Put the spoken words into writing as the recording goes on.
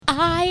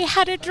I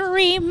had a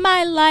dream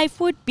my life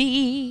would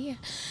be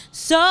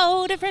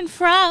so different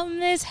from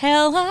this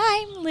hell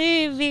I'm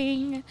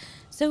living.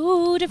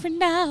 So different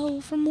now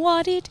from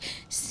what it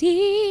seems.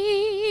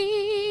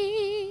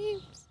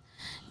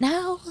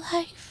 Now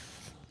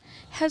life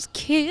has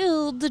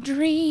killed the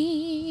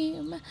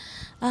dream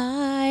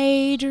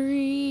I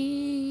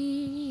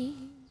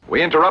dream.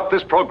 We interrupt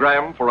this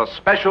program for a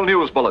special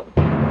news bulletin.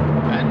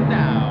 And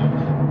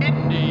now,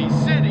 Indy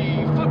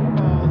City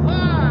Football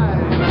Live!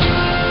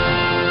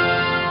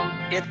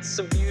 It's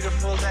a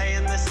beautiful day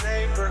in this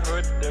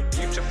neighborhood, a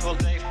beautiful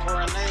day for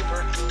a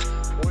neighbor.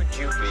 Would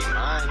you be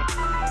mine?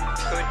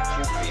 Could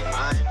you be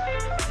mine?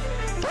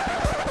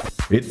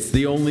 It's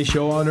the only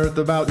show on earth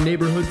about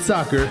neighborhood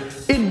soccer,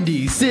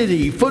 Indy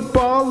City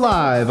Football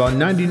Live on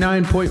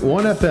 99.1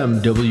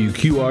 FM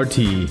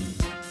WQRT.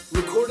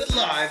 Recorded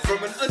live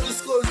from an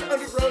undisclosed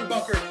underground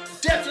bunker,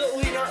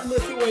 definitely not in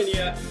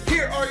Lithuania.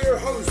 Here are your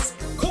hosts,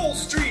 Cole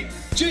Street,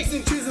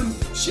 Jason Chisholm,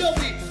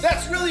 Shelby,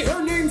 that's really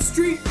her name,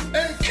 Street,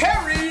 and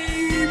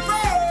Carrie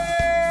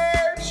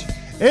Birch!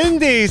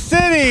 Indy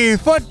City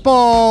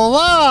Football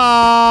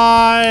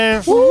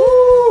Live!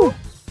 Woo!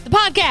 The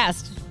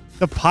podcast.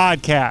 The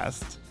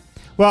podcast.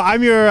 Well,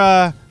 I'm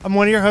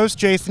one of your hosts,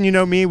 Jason. You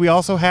know me. We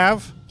also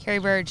have Carrie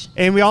Burge.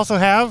 And we also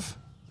have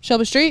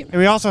Shelby Street. And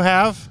we also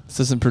have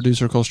assistant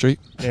producer Cole Street.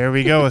 There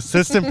we go.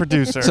 Assistant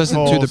producer. Assistant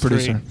Cole to the Street.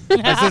 producer.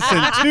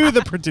 Assistant to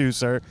the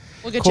producer.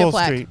 We'll get Cole you a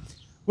plaque. Street.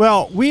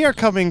 Well, we are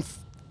coming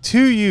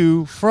to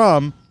you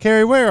from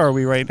Carrie. Where are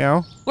we right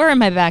now? We're in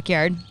my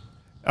backyard.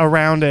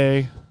 Around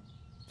a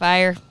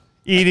Fire.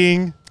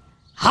 Eating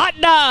hot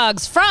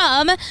dogs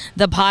from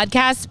the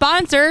podcast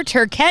sponsor,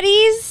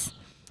 Turketti's.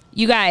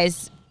 You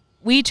guys,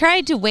 we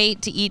tried to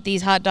wait to eat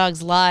these hot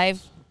dogs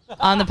live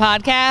on the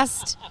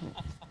podcast.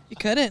 You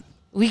couldn't.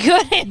 We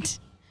couldn't.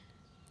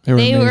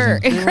 They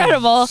were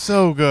incredible.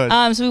 So good.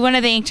 So we want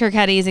to thank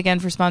Turketti's again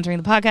for sponsoring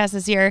the podcast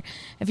this year.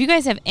 If you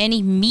guys have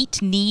any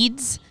meat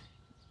needs,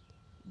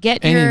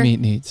 get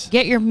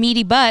your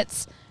meaty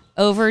butts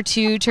over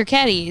to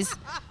Turketti's.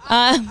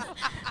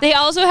 They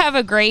also have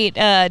a great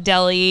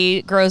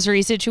deli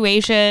grocery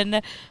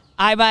situation.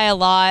 I buy a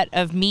lot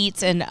of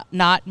meats and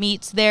not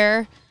meats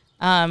there.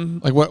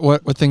 Like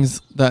what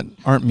things that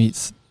aren't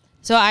meats?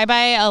 So I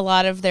buy a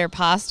lot of their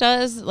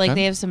pastas. Like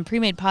Okay. they have some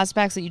pre-made pasta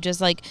packs that you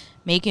just like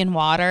make in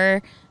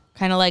water,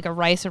 kind of like a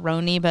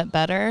rice-a-roni but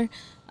better.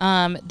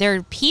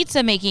 Their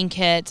pizza making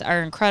kits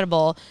are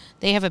incredible.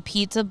 They have a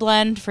pizza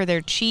blend for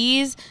their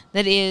cheese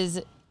that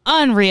is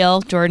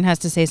unreal. Jordan has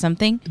to say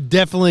something.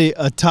 Definitely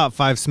a top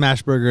 5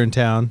 smash burger in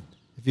town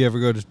if you ever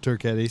go to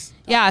Turketti's.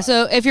 Yeah,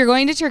 so if you're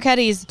going to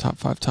Turketti's, top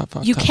five.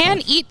 You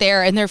can eat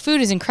there, and their food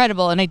is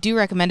incredible, and I do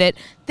recommend it.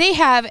 They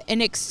have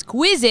an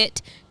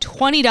exquisite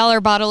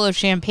 $20 bottle of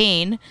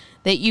champagne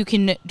that you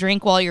can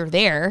drink while you're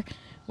there,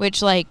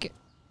 which like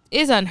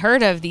is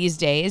unheard of these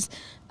days.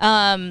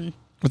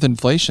 With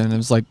inflation, it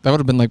was like that would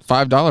have been like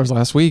 $5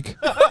 last week.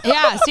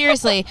 Yeah,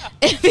 seriously.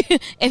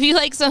 If you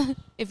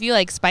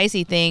like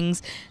spicy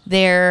things,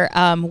 their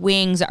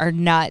wings are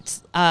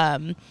nuts.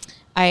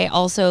 I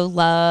also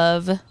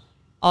love.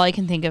 All I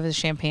can think of is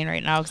champagne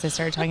right now because I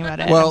started talking about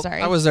it. Well, I'm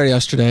sorry. I was there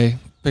yesterday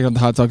picking up the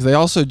hot dogs. They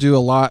also do a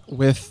lot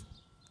with,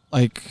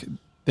 like,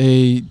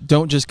 they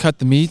don't just cut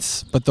the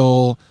meats, but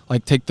they'll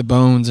like take the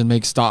bones and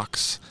make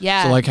stocks.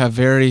 Yeah. So like have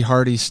very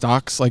hearty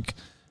stocks, like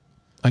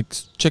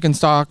chicken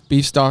stock,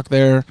 beef stock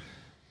there.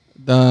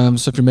 So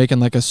if you're making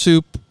like a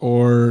soup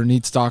or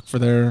need stock for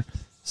there,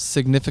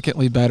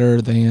 significantly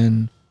better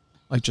than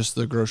like just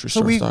the grocery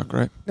store stock,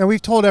 right? Now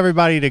we've told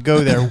everybody to go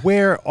there.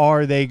 Where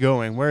are they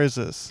going? Where is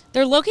this?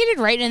 They're located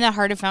right in the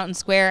heart of Fountain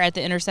Square at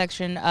the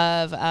intersection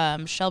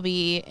of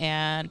Shelby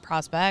and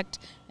Prospect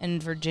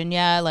and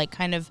Virginia, like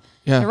kind of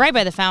they're right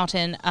by the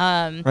fountain.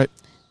 Right.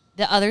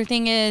 The other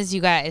thing is,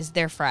 you guys,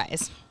 their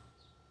fries.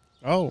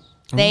 Oh.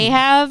 They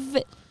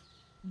have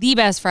the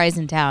best fries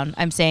in town.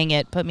 I'm saying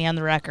it. Put me on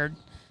the record.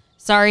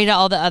 Sorry to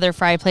all the other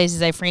fry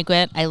places I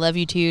frequent. I love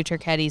you too.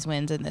 Turketti's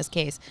wins in this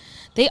case.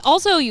 They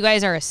also, you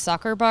guys are a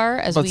soccer bar,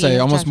 as we say,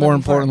 almost talked more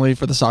about before. importantly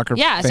for the soccer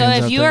Yeah, fans so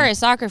if out you there. are a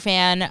soccer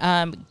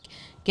fan,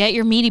 get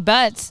your meaty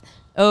butts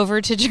over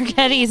to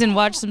Turketti's and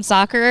watch some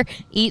soccer,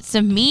 eat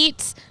some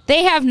meats.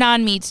 They have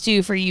non-meats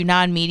too for you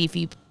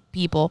non-meaty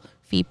people.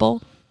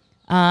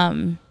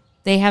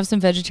 They have some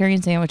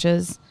vegetarian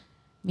sandwiches,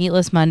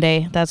 Meatless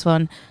Monday. That's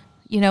one,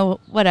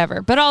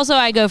 whatever. But also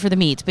I go for the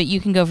meats, but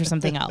you can go for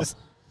something else.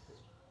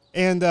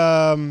 And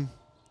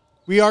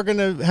we are going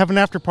to have an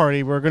after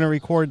party. We're going to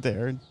record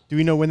there. Do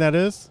we know when that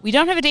is? We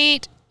don't have a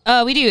date.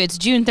 We do. It's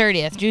June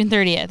 30th. June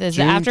 30th is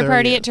the after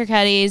party at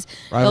Turketti's.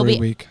 Rivalry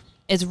week.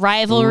 It's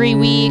rivalry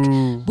week.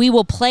 We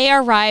will play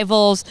our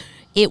rivals.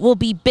 It will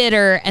be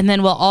bitter, and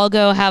then we'll all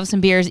go have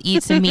some beers,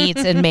 eat some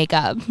meats, and make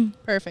up.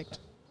 Perfect.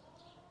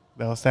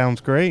 That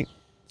sounds great.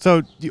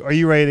 So are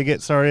you ready to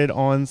get started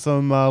on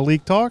some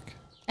league talk?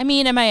 I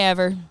mean, am I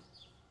ever?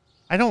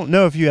 I don't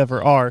know if you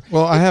ever are.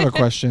 Well, I have a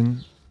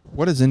question.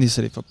 What is Indy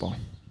City Football?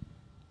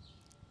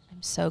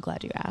 I'm so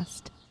glad you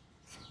asked.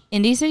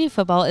 Indy City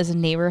Football is a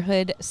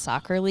neighborhood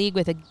soccer league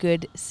with a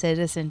good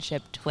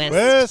citizenship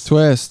Twist.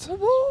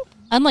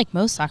 Unlike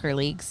most soccer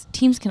leagues,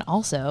 teams can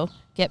also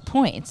get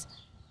points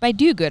by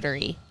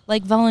do-goodery,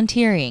 like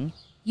volunteering,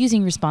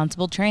 using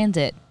responsible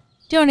transit,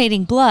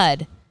 donating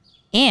blood,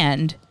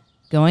 and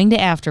going to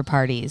after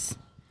parties.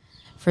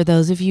 For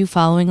those of you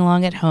following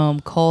along at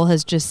home, Cole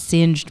has just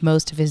singed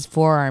most of his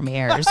forearm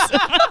hairs.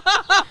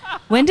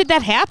 When did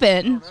that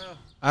happen?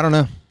 I don't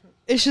know.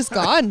 It's just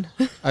gone.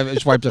 I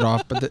just wiped it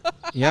off, but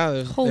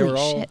they Holy were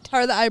all. shit. How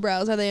are the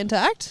eyebrows? Are they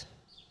intact?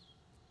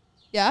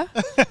 Yeah?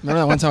 Remember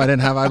that one time I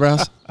didn't have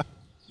eyebrows?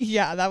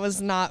 Yeah, that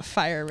was not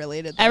fire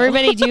related. Though.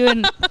 Everybody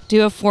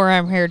do a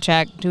forearm hair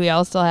check. Do we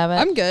all still have it?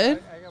 I'm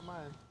good. I got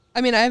mine.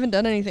 I mean, I haven't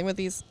done anything with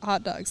these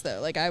hot dogs,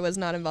 though. Like, I was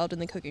not involved in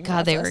the cooking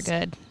God, process. they were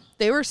good.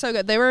 They were so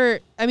good.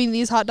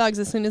 These hot dogs,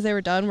 as soon as they were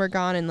done, were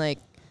gone in like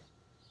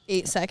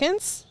 8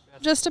 seconds,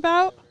 just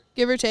about,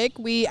 give or take.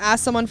 We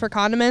asked someone for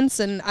condiments,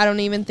 and I don't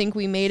even think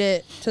we made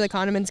it to the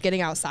condiments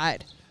getting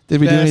outside.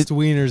 Did we Best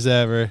wieners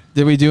ever.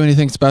 Did we do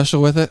anything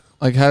special with it?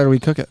 Like, how did we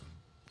cook it?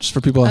 Just for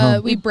people at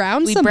home. We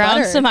browned We some browned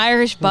butter. some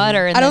Irish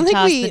butter and I don't then think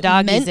tossed we the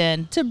doggies meant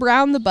in. to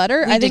brown the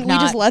butter. We I did think we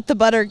just not. let the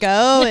butter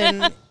go,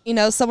 and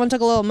someone took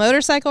a little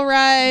motorcycle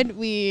ride.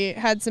 We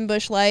had some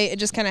Busch Light. It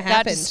just kind of Got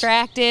happened.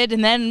 distracted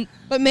and then.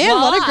 But man,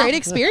 what a voila. great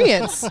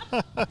experience!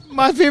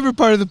 My favorite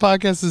part of the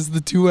podcast is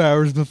the 2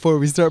 hours before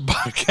we start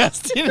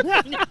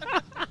podcasting.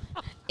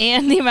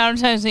 And the amount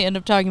of times we end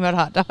up talking about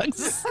hot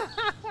dogs.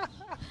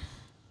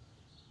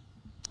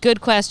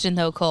 Good question,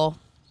 though, Cole.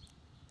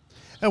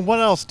 And what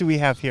else do we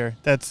have here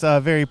that's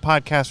very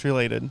podcast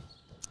related?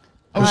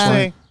 I would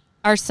say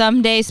Our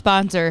someday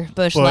sponsor,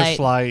 Busch Light. Busch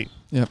Light.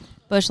 Yep.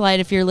 Busch Light,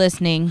 if you're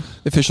listening.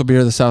 The official beer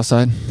of the South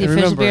Side. The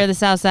official beer of the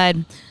South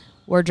Side.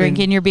 We're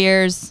drinking your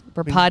beers.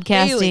 We're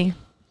podcasting.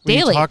 When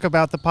Daily. you talk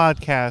about the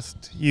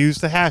podcast, use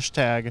the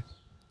hashtag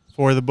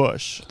for the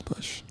Busch.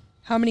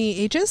 How many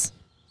H's?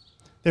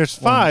 There's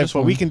One, 5, just but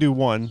one. we can do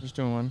one. Just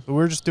doing one. But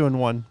we're just doing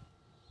one.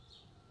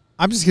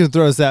 I'm just going to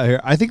throw this out here.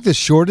 I think the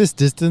shortest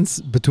distance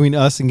between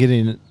us and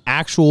getting an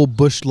actual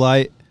Busch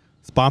Light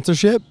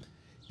sponsorship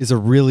is a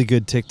really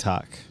good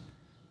TikTok.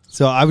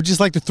 So I would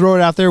just like to throw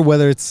it out there,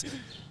 whether it's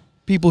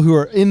people who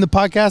are in the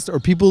podcast or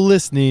people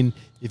listening.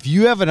 If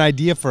you have an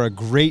idea for a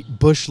great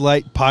Busch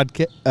Light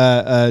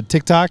podcast,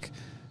 TikTok,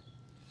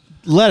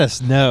 let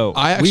us know.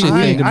 I actually we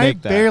need think to I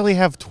make that. barely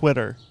have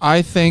Twitter.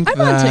 I think I'm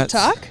that on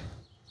TikTok.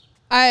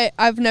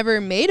 I've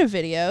never made a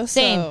video,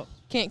 Same. so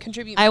can't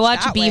contribute. I much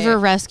watch that Beaver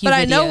way. rescue but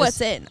I know videos.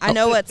 what's in. I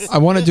know what's. I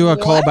want to do a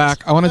What? callback.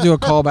 I want to do a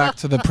callback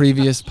to the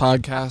previous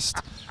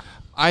podcast.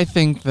 I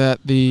think that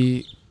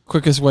the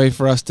quickest way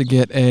for us to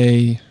get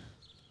a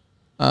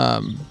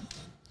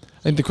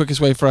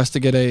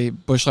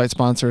Busch Light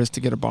sponsor is to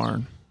get a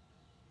barn.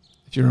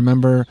 If you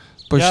remember,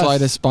 Busch Yes,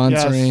 Light is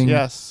sponsoring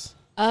Yes.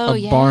 Oh,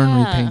 a barn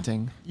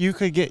repainting. You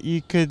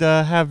could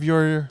have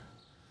your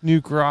new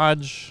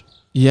garage.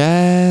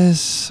 Yes.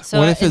 So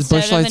what if it's instead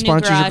Busch of Light a new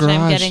sponsors your garage?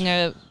 I'm getting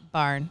a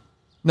barn.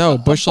 No,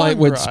 Busch Light barn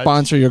would garage.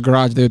 sponsor your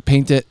garage. They would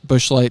paint it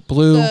Busch Light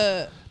blue,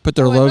 put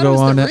their I thought it logo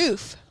was on the it.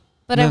 Roof.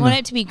 But No, I want no.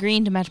 it to be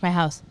green to match my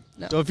house.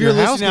 So if Your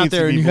you're house listening out needs to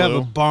there be and you have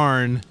blue. a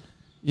barn,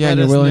 Yeah, let and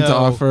you're us willing to know.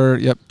 offer,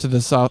 to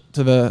the south,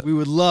 to the. We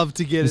would love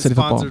to get The it city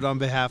football. sponsored on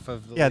behalf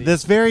of the Yeah, league.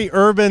 this very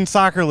urban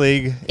soccer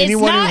league.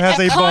 Anyone it's not who has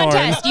a a barn.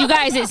 contest, you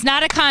guys. It's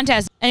not a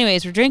contest.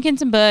 Anyways, we're drinking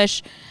some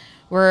Busch.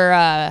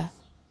 We're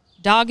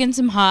dogging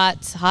some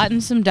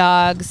hotting some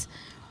dogs.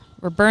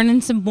 We're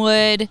burning some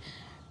wood.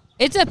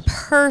 It's a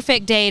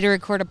perfect day to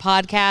record a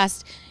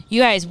podcast.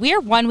 You guys, we are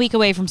 1 week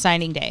away from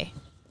signing day.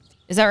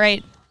 Is that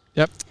right?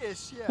 Yep.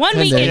 1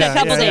 10 week in days. a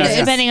couple Yeah, days, yeah.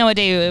 depending on what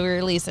day we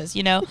release this,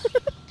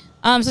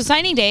 So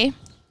signing day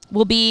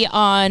will be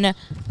on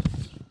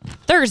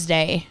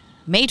Thursday,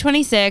 May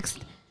 26th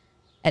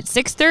at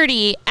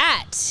 6:30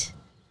 at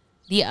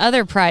the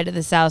other pride of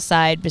the South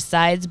Side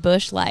besides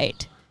Busch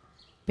Light,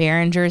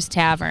 Behringer's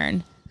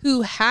Tavern.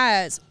 Who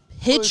has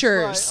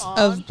pictures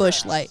of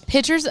Busch Light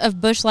Pictures of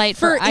Busch Light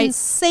for for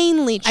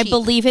insanely cheap? I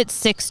believe it's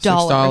 $6.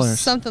 $6.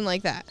 something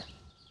like that.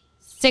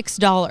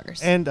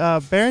 $6. And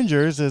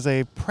Behringer's is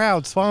a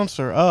proud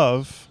sponsor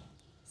of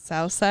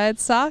Southside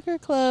Soccer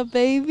Club,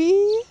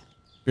 baby.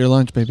 Beer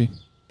lunch, baby.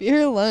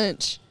 Beer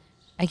lunch.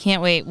 I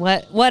can't wait.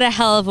 What a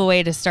hell of a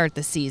way to start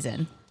the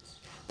season.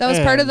 That was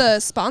part of And- the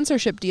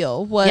sponsorship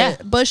deal. What Yeah.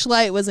 Busch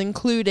Light was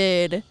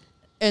included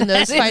in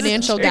those That is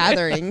financial true.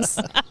 gatherings.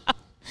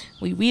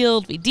 We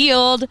wheeled, we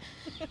dealed.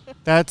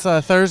 That's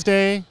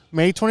Thursday,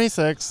 May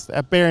 26th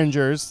at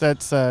Behringer's.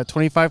 That's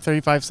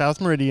 2535 South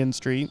Meridian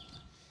Street.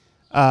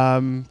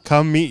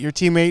 Come meet your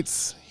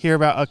teammates, hear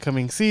about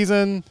upcoming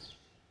season.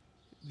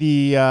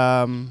 The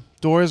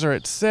doors are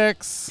at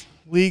 6.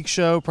 League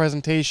show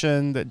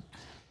presentation that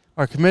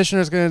our commissioner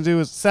is going to do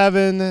is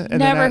 7. And then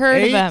Never at heard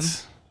of 8, him.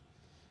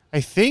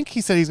 I think he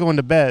said he's going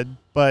to bed,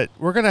 but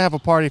we're going to have a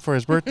party for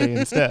his birthday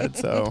instead.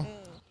 So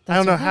I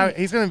don't know how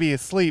he's going to be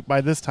asleep by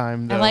this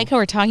time. I Though. like how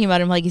we're talking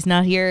about him like he's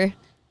not here.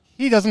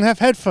 He doesn't have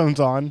headphones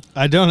on.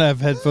 I don't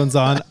have headphones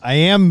on. I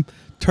am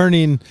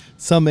turning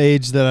some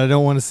age that I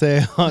don't want to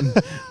say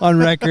on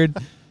record.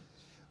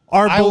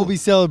 I will be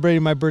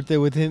celebrating my birthday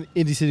with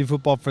Indy City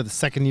Football for the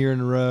second year in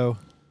a row.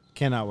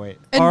 Cannot wait.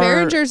 And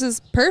Behringer's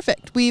is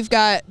perfect. We've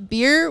got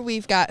beer,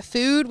 we've got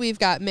food, we've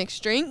got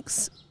mixed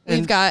drinks,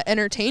 we've got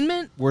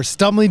entertainment. We're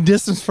stumbling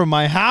distance from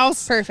my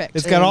house. Perfect.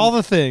 It's got all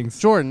the things.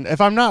 Jordan,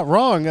 if I'm not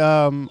wrong,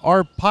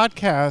 our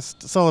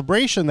podcast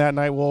celebration that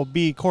night will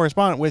be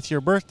correspondent with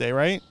your birthday,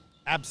 right?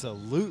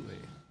 Absolutely.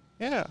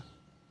 Yeah.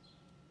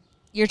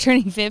 You're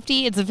turning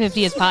 50? It's the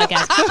 50th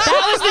podcast.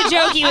 That was the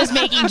joke he was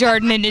making,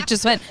 Jordan, and it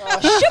just went,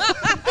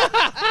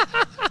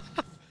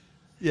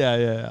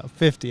 Yeah.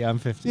 50. I'm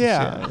 50.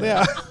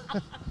 Yeah.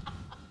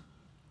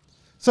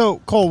 So,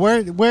 Cole,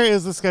 where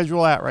is the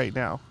schedule at right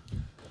now?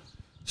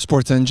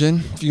 Sports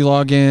Engine. If you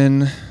log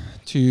in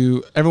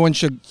to, everyone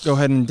should go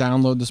ahead and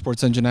download the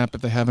Sports Engine app if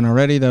they haven't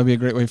already. That would be a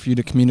great way for you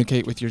to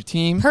communicate with your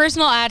team.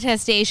 Personal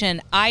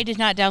attestation. I did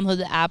not download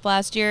the app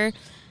last year,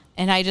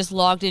 and I just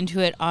logged into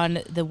it on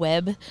the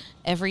web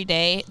every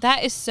day.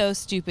 That is so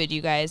stupid,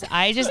 you guys.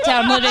 I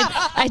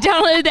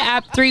downloaded the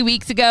app 3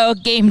 weeks ago.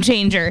 Game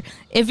changer.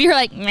 If you're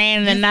like,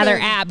 man, another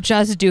app,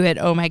 just do it.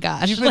 Oh my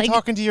gosh. You've been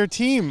talking to your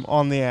team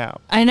on the app.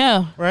 I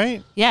know.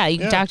 Right? Yeah, you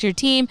can talk to your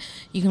team.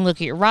 You can look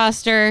at your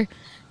roster,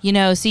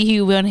 see who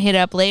you want to hit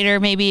up later.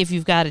 Maybe if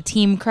you've got a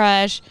team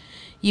crush,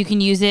 you can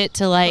use it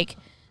to like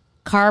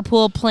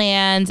carpool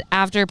plans,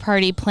 after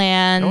party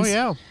plans. Oh,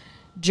 yeah.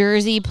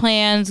 Jersey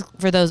plans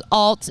for those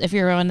alts if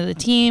you're one of the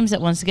teams that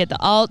wants to get the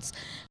alts.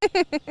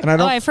 And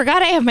I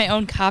forgot I have my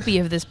own copy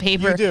of this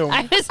paper. You do.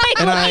 I was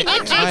like, I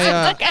don't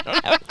have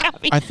a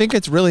copy. I think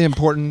it's really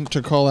important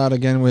to call out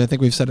again. I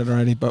think we've said it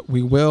already, but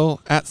we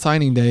will, at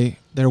signing day,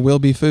 there will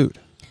be food.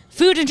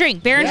 Food and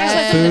drink. Behringer's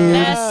has the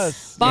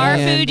best bar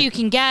food you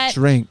can get.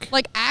 Drink.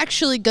 Like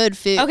actually good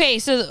food. Okay,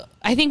 so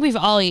I think we've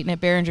all eaten at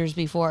Behringer's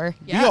before.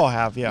 Yeah. We all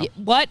have, yeah.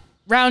 What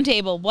round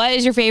table? What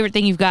is your favorite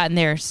thing you've gotten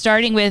there?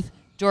 Starting with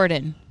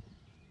Jordan.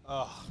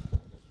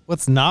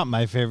 What's not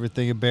my favorite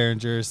thing at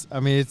Behringer's?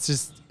 I mean, it's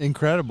just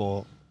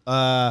incredible.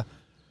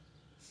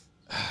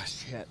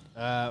 Shit.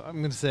 I'm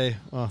going to say,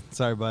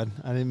 sorry, bud.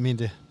 I didn't mean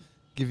to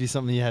give you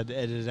something you had to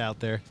edit it out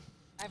there.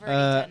 I've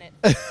already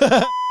done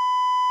it.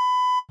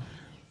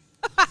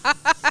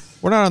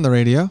 We're not on the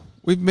radio.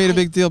 We've made a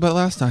big deal about it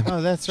last time.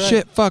 Oh, that's right.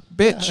 Shit, fuck,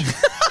 bitch.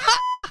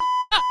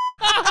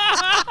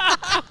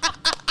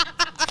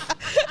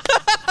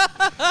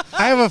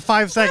 I have a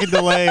 5-second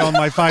delay on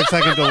my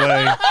 5-second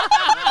delay.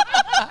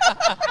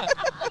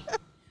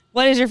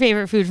 What is your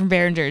favorite food from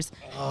Behringer's?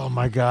 Oh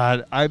my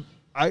God.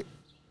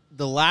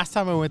 The last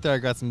time I went there, I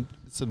got some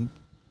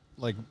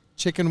like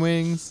chicken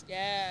wings.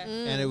 Yeah.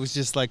 And it was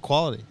just like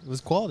quality. It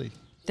was quality.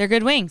 They're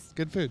good wings.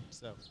 Good food.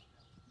 So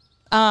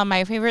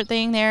my favorite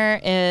thing there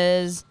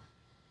is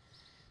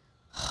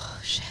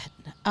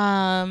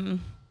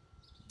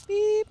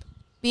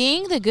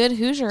being the good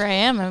Hoosier I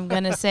am, I'm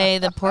gonna say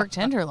the pork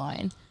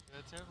tenderloin.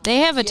 They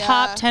have a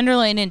top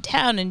tenderloin in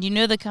town, and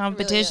the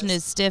competition really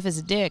is stiff as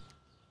a dick.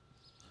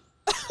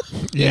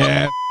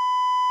 Yeah.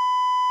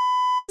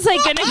 It's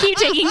like gonna keep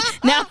taking.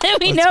 Now that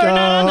we know we're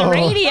not on the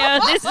radio,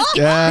 this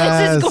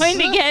is going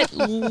to get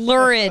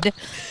lurid.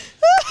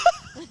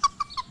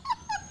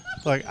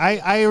 Look,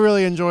 I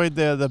really enjoyed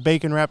the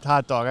bacon wrapped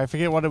hot dog. I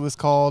forget what it was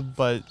called,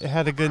 but it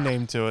had a good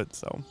name to it.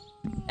 So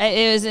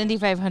it was Indy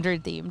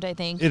 500 themed, I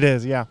think. it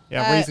is, yeah.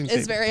 Racing It's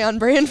season. very on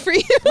brand for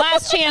you.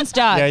 Last chance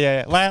dog.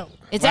 Yeah.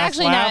 It's Last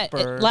actually lap,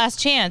 not or- Last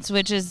Chance,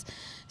 which is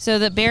so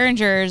the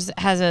Behringer's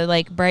has a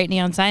like bright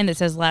neon sign that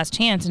says Last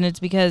Chance, and it's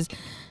because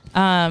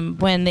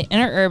when the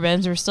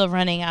Interurbans were still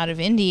running out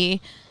of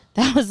Indy,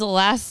 that was the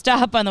last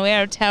stop on the way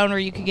out of town where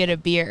you could get a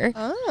beer.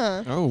 Ah.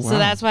 Oh, wow. So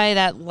that's why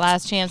that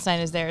Last Chance sign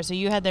is there. So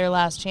you had their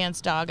Last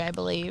Chance dog, I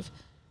believe.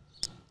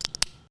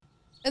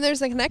 And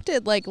there's a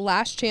connected like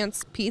Last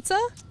Chance pizza.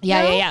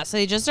 Yeah. So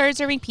they just started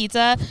serving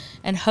pizza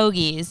and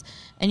hoagies,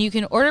 and you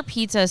can order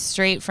pizza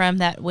straight from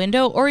that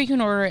window, or you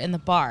can order it in the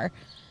bar.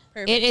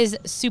 Perfect. It is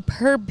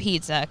superb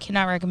pizza.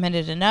 Cannot recommend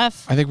it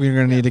enough. I think we're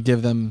going to need to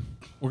give them,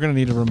 we're going to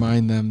need to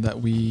remind them that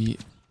we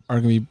are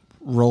going to be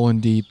rolling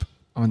deep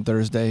on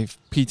Thursday.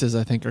 Pizzas,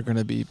 I think, are going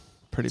to be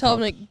pretty Tell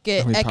them to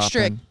get Are we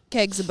extra popping?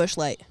 kegs of Busch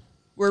Light.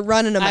 We're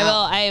running them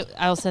out. I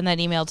will send that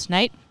email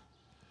tonight.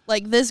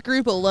 Like this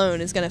group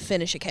alone is going to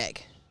finish a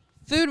keg.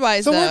 Food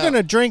wise, So we're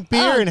gonna drink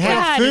beer and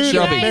have food.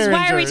 You at guys,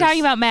 why are we Behringer's. talking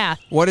about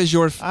math? What is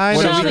your I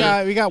what know is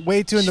we your- got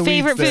way too in the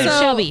Favorite weeds food, there.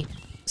 Shelby.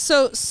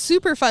 So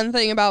super fun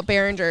thing about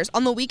Behringer's.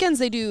 On the weekends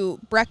they do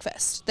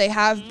breakfast. They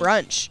have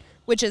brunch,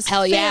 which is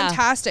Hell yeah.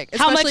 fantastic.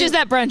 How much Especially- is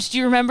that brunch? Do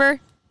you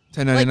remember?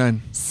 $10.99.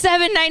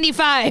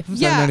 $7.95.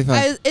 Yeah,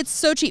 $7.95. it's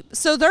so cheap.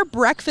 So their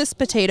breakfast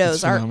potatoes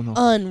It's are phenomenal.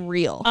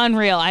 unreal.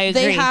 Unreal. I agree.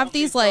 They have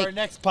these our like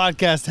next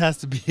podcast has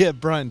to be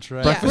at brunch,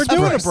 right? Breakfast We're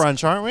doing a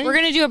brunch. brunch, aren't we? We're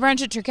gonna do a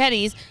brunch at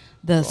Turketti's,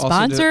 the also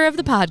sponsor do- of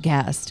the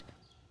podcast.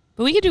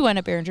 But we could do one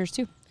at Behringer's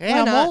too. Hey, Why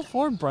I'm not? all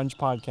for brunch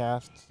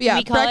podcasts. yeah,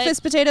 we call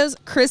breakfast potatoes,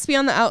 crispy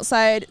on the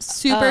outside,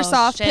 super Oh,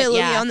 soft, shit, pillowy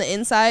yeah. on the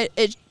inside.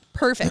 It's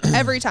perfect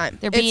every time.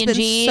 Their It's been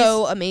B&Gs,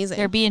 so amazing.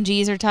 Their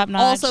B&Gs are top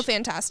notch. Also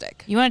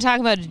fantastic. You want to talk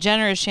about a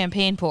generous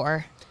champagne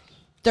pour?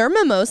 Their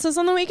mimosas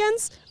on the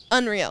weekends,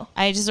 unreal.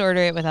 I just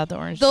order it without the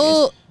orange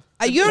They'll juice.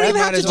 You don't That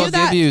even have might to as well do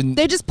that. give you-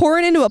 They just pour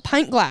it into a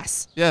pint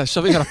glass. Yeah,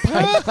 Shelby got a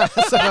pint glass.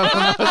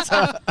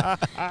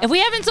 If we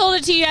haven't sold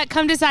it to you yet,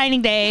 come to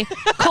signing day.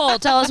 Cole,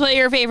 tell us what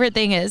your favorite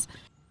thing is.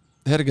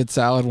 I had a good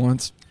salad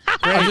once.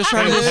 I'm just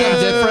trying to do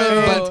something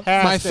different, but my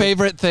Fantastic.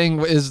 favorite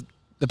thing is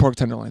the pork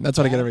tenderloin. That's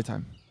what I get every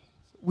time.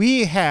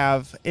 We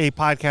have a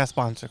podcast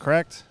sponsor,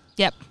 correct?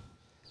 Yep.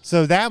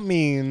 So that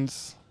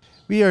means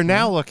we are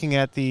now looking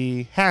at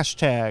the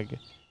hashtag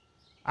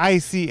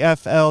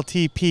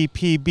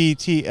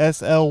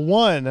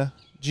ICFLTPPBTSL1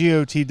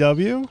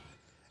 GOTW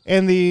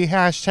and the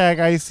hashtag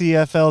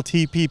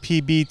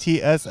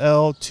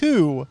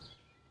ICFLTPPBTSL2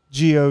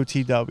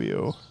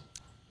 GOTW.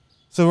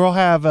 So we'll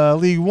have a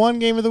League 1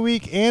 game of the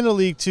week and a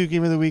League 2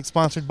 game of the week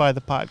sponsored by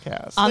the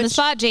podcast. On the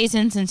spot,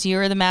 Jason, since you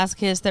were the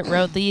masochist that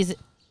wrote these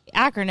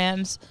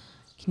acronyms,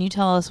 can you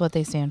tell us what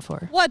they stand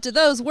for? What do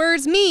those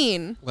words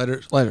mean?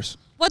 Letters.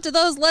 What do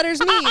those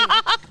letters mean?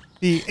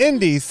 The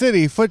Indy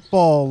City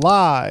Football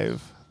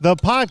Live, the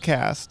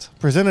podcast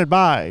presented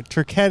by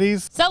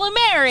Turketti's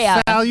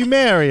Salumeria.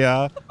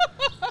 Salumeria,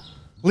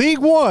 League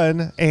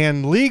 1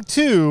 and League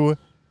 2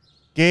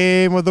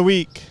 game of the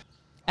week.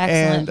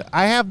 Excellent. And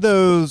I have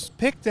those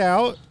picked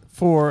out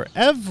for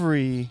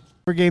every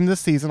game this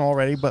season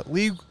already, but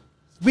week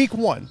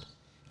 1.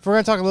 If we're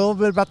going to talk a little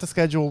bit about the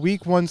schedule,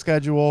 week 1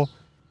 schedule,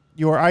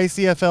 your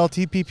ICFL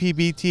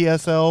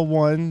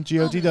TPPBTSL1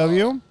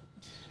 GOTW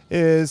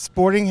is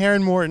Sporting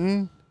Heron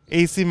Morton,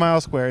 AC Mile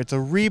Square. It's a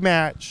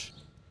rematch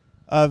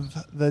of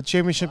the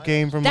championship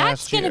game from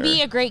That's last year. going to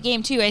be a great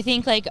game, too. I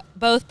think, like,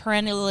 both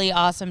perennially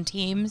awesome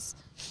teams.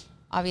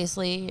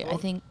 Obviously, I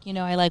think,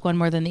 I like one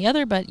more than the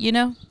other, but,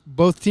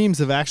 Both teams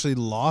have actually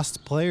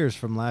lost players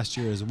from last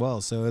year as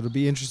well, so it'll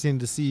be interesting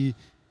to see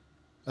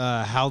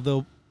how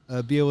they'll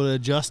be able to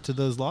adjust to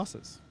those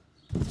losses.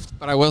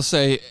 But I will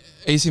say,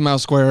 AC Mile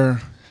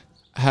Square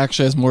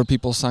actually has more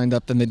people signed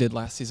up than they did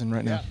last season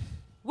right now.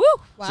 Woo!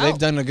 Wow. So they've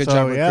done a good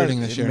job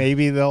recruiting this year.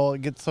 Maybe they'll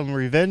get some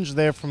revenge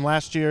there from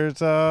last year's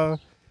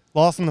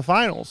loss in the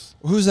finals.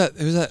 Who's that?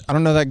 I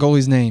don't know that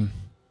goalie's name,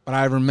 but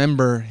I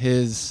remember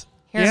his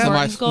Here's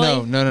Morton's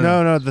goalie?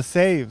 No, the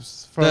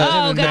saves from The,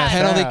 Oh, the God.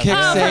 penalty kick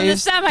Oh, from the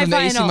saves from the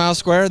AC semifinal. Mile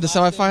Square, the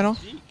semifinal.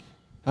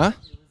 Huh?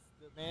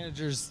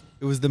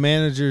 It was the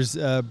manager's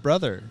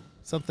brother,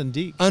 something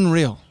Deke.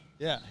 Unreal.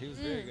 Yeah, he was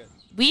very good.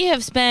 We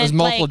have spent There's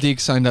multiple like,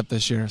 Deeks signed up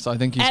this year, so I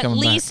think he's at coming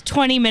least back.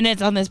 20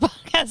 minutes on this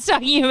podcast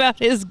talking about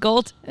his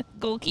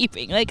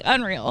goalkeeping. Like,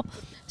 unreal.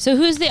 So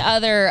who's the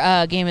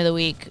other game of the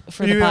week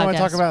for Do the you podcast? want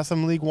to talk about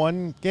some League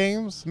 1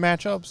 games,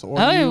 matchups? Or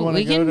do you Oh, want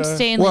we to go can to...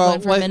 stay in League Well,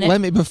 One for a minute. let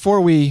me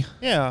before we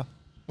Yeah.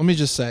 let me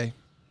just say,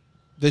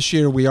 this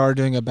year we are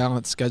doing a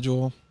balanced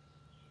schedule.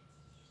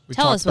 We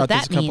Tell talked us what about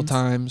this that a couple means.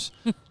 times.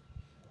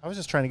 I was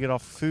just trying to get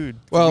off food.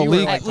 Well, We were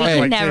League- like we talking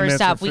can like 10 never minutes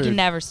stop. for We food. can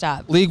never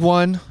stop. League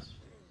 1,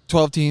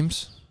 12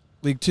 teams.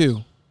 League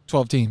 2,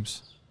 12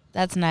 teams.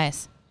 That's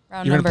nice.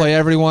 Round You're going number. to play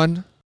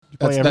everyone.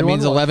 play That everyone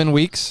means once. 11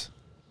 weeks.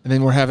 And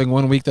then we're having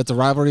 1 week that's a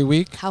rivalry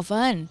week. How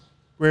fun.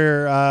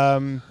 Where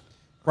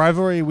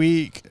rivalry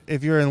week,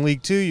 if you're in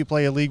League 2, you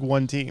play a League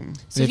 1 team.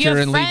 So If if you're you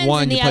have in League friends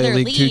 1, in the you play a other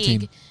League 2 league,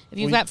 team. if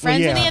you've Well, got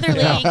friends in the yeah. other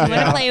league, you want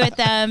Yeah. to play with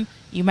them,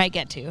 you might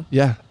get to.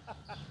 Yeah.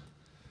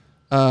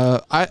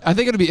 I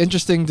think it'll be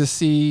interesting to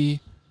see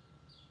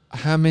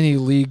how many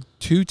League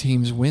 2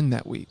 teams win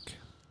that week.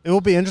 It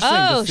will be interesting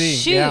Oh, to see.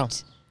 shoot. Yeah.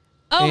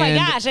 Oh, my And-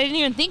 gosh. I didn't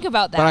even think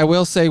about that. But I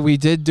will say we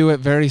did do it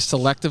very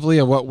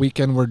selectively of what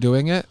weekend we're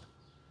doing it.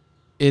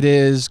 It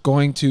is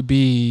going to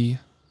be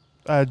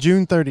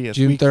June 30th.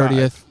 June week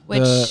 30th. 5.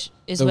 Which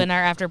is when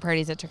our after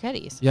party's at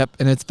Turketti's. Yep,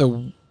 and it's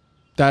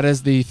that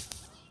is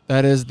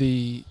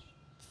the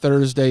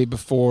Thursday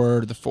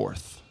before the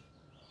 4th.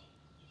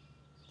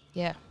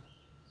 Yeah.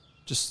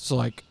 Just so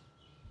like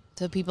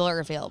So people are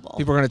available.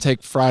 people are going to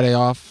take Friday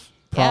off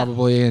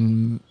probably,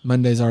 and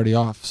Monday's already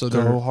off. So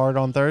Go hard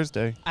on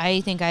Thursday.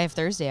 I think I have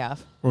Thursday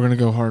off. we're going to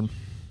go hard.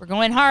 We're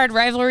going hard.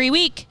 Rivalry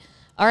week.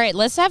 All right.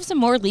 Let's have some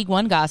more League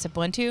One gossip.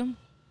 1, 2.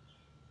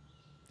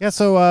 Yeah,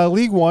 so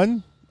League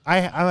 1,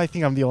 I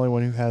think I'm the only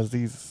one who has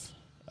these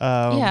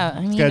Yeah.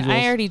 I mean, schedules.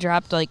 I already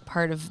dropped like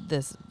part of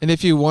this. And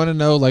if you want to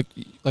know, like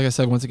I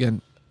said, once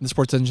again, the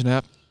Sports Engine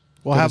app,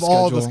 We'll go to have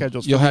all the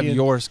schedules. You'll for have the-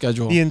 your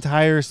schedule, the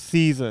entire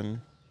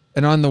season.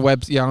 and on the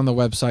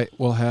website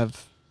we'll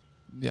have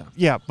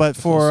Yeah, but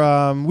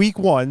for week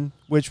 1,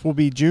 which will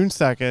be June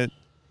 2nd,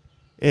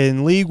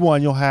 in League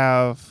 1 you'll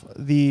have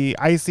the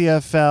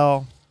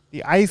ICFL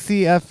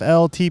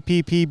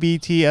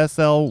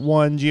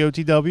TPPBTSL1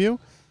 GOTW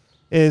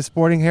is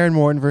Sporting Heron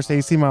Morton versus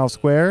AC Mile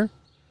Square,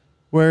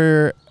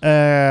 where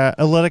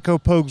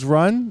Atletico Pogues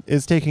Run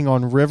is taking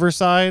on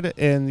Riverside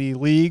in the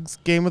league's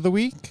game of the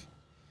week.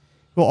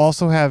 We'll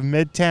also have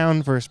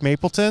Midtown versus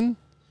Mapleton,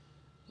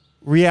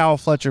 Real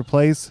Fletcher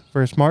Place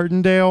versus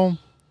Martindale,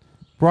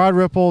 Broad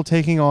Ripple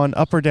taking on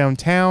Upper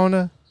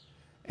Downtown,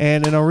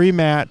 and in a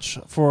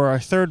rematch for our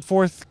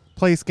fourth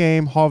place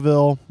game,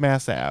 Hallville,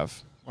 Mass Ave.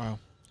 wow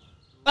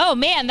Oh,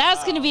 man.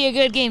 That's going to be a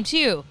good game,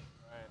 too.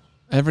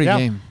 every Yeah.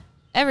 game.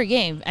 Every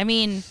game. I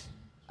mean,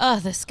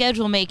 the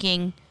schedule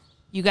making.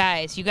 You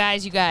guys.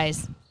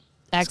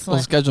 Excellent.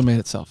 The schedule made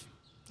itself.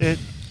 It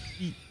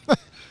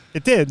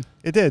did.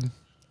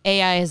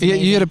 AI is You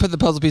amazing. had to put the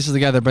puzzle pieces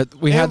together, but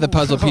we had the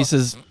puzzle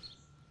pieces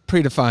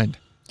predefined.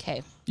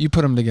 Okay. You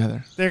put them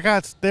together. There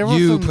was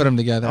You some- put them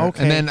together.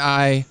 Okay. And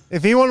then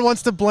If anyone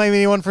wants to blame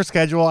anyone for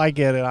schedule, I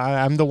get it.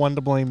 I'm the one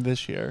to blame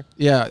this year.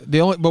 Yeah,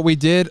 but we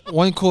did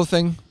one cool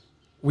thing.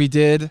 We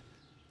did.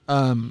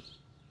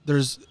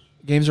 There's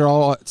games are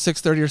all at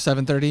 6:30 or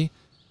 7:30.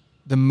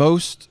 The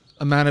most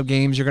amount of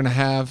games you're gonna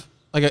have,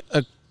 like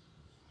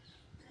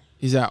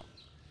he's out.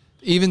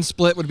 Even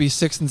split would be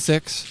 6 and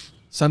 6.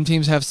 Some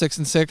teams have 6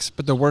 and 6,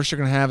 but the worst you're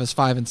gonna have is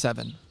 5 and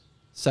 7.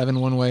 7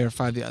 one way or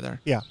 5 the other.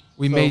 Yeah.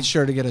 We made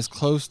sure to get as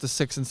close to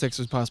 6 and 6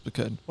 as possibly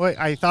could. Wait,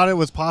 I thought it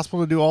was possible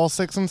to do all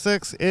 6 and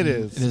 6. It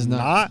is. It is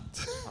not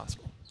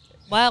possible.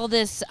 While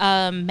this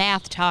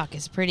math talk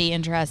is pretty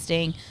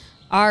interesting,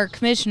 our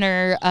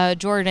commissioner,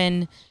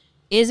 Jordan,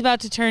 is about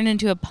to turn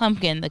into a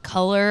pumpkin, the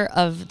color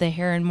of the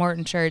Heron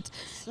Morton shirts.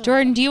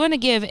 Jordan, do you want to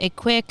give a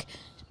quick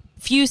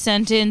few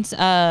sentence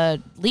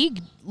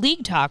league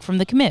talk from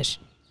the commish?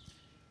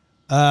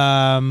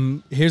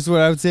 Here's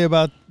what I would say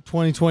about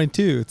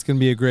 2022. It's going to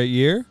be a great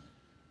year.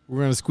 We're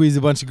going to squeeze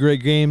a bunch of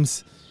great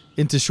games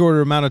into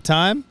shorter amount of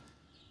time.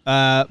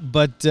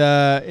 But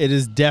it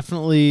is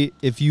definitely,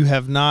 if you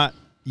have not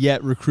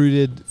yet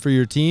recruited for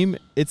your team,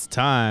 it's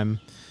time.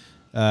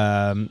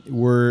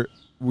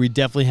 We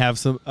definitely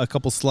have a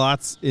couple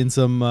slots in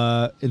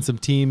some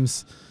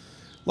teams,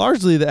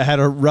 largely that had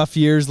a rough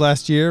years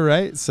last year,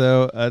 right?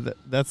 So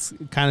that's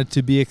kind of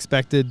to be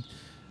expected.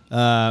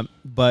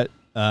 But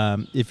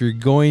if you're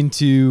going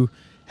to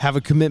have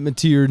a commitment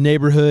to your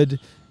neighborhood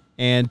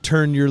and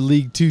turn your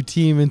League 2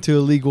 team into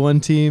a League 1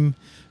 team,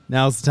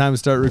 now's the time to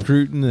start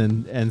recruiting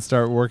and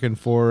start working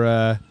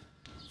for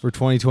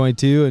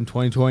 2022 and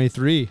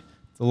 2023.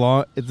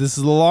 This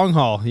is the long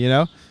haul, you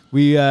know.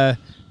 It's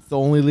the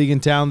only league in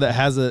town that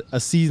has a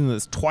season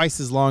that's twice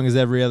as long as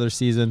every other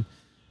season,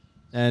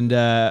 and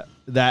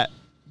that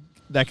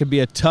could be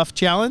a tough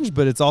challenge,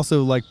 but it's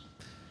also like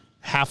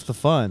half the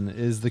fun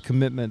is the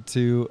commitment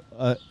to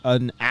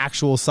an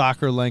actual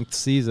soccer length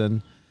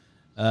season.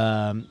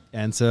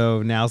 And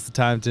so now's the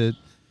time to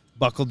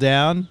buckle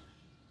down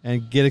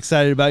and get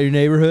excited about your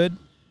neighborhood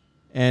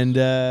and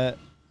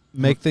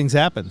make things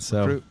happen.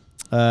 So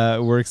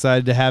we're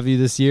excited to have you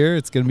this year.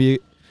 It's going to be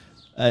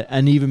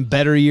an even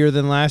better year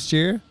than last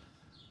year,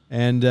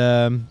 and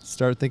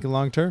start thinking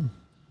long term.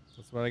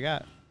 That's what I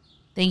got.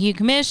 Thank you,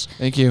 Commish.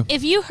 Thank you.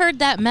 If you heard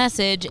that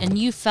message and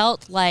you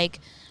felt like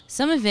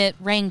some of it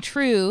rang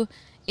true,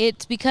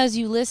 it's because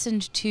you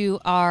listened to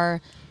our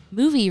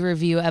movie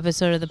review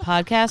episode of the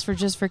podcast for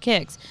Just for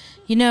Kicks.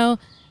 You know,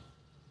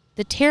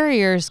 the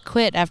Terriers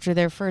quit after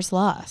their first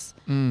loss.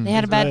 They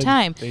had a bad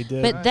time. They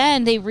did. But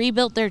then they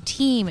rebuilt their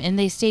team and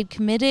they stayed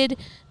committed.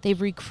 They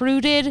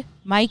recruited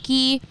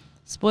Mikey.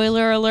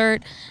 Spoiler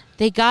alert.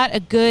 They got a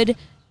good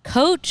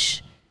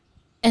coach.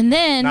 And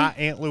then... Not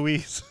Aunt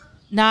Louise.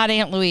 Not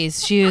Aunt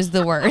Louise. She was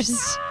the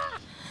worst.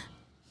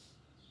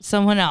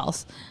 Someone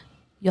else.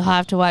 You'll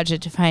have to watch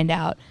it to find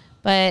out.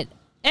 But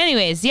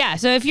anyways, yeah.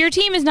 So if your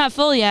team is not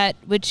full yet,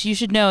 which you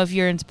should know if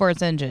you're in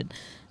Sports Engine,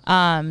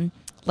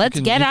 let's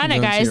get on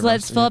it, guys.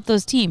 Let's fill up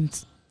those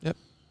teams. Yep.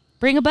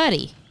 Bring a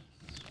buddy.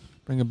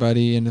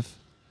 And if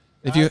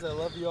Guys, you, I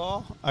love you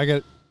all.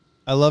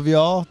 I love you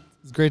all.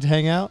 It's great to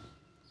hang out,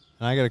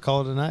 and I got to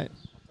call it a night.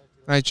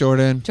 Night,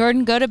 Jordan.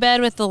 Jordan, go to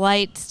bed with the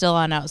light still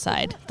on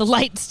outside. The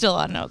light's still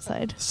on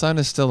outside. Sun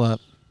is still up.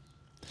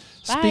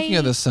 Speaking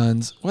of the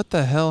Suns, what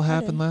the hell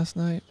happened last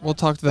night? We'll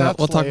talk to that. That's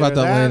We'll talk about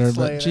that later. later. That's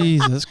But later.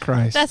 Jesus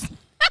Christ, That's it's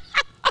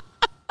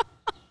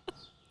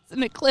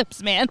an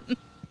eclipse, man.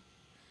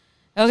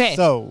 Okay,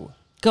 So,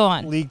 go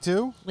on. League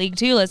 2? League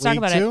 2, let's talk League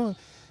about 2?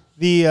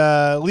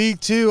 The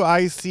League 2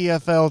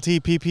 ICFL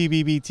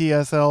TPPBB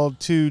TSL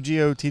 2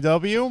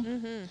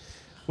 GOTW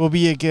will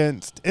be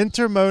against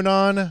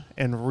Intermonon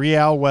and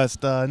Real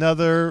Westa,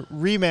 another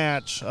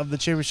rematch of the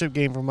championship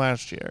game from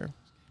last year.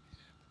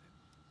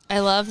 I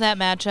love that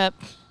matchup.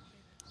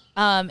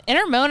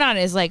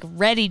 Intermonon is like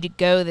ready to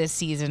go this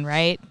season,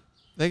 right?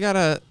 they have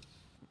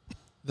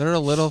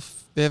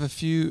a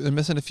few. They're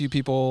missing a few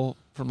people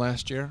from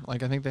last year.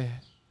 Like I think they.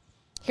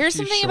 Here's Too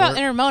something about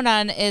short.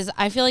 Intermonon is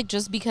I feel like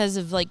just because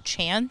of like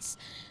chance,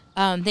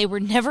 they were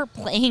never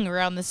playing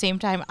around the same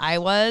time I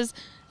was.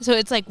 So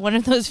it's like one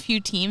of those few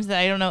teams that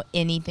I don't know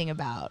anything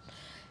about.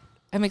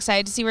 I'm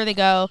excited to see where they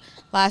go.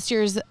 Last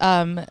year's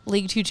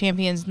League 2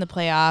 champions in the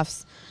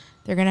playoffs.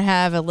 They're going to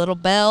have a little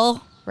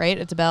bell, right?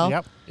 It's a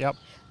bell. Yep.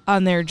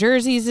 On their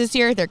jerseys this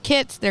year. Their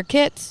kits.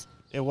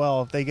 Yeah,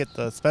 well, if they get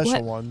the special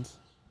What? ones.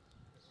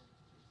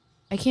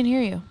 I can't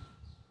hear you.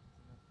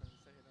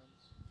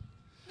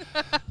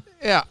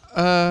 Yeah.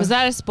 Was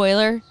that a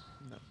spoiler?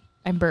 No.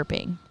 I'm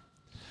burping.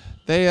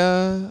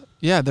 They're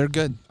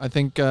good. I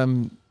think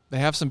they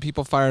have some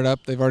people fired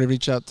up. They've already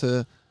reached out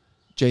to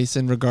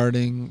Jason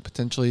regarding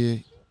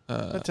potentially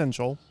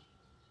Potential.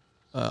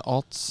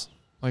 alts,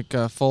 like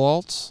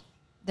full alts.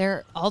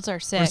 Their alts are I'm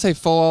sick. gonna say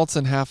full alts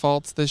and half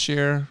alts this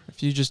year.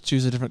 If you just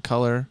choose a different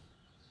color,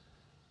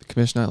 the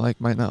commission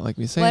might not like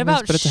me saying What about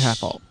this, but it's a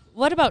half alt.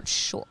 What about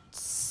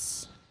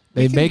shorts?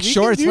 They make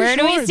shorts. Where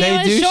do we see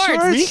They do shorts?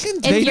 shorts.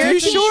 They If your do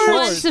team shorts.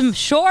 wants some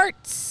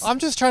shorts. I'm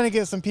just trying to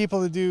get some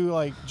people to do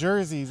like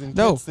jerseys and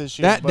No, kits this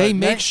year. that but they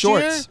make next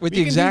shorts year, with we the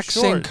can do exact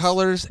same shorts.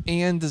 colors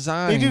and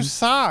designs. They do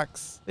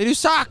socks. They do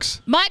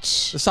socks.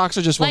 Much The socks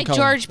are just like one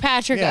color. George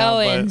Patrick Yeah,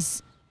 but-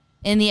 Owens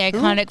in the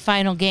iconic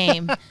final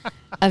game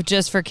of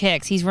Just for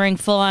Kicks. He's wearing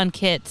full-on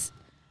kits.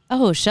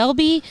 Oh,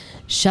 Shelby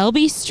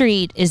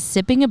Street is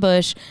sipping a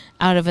bush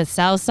out of a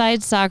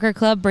Southside Soccer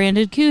Club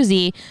branded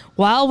koozie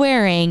while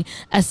wearing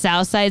a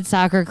Southside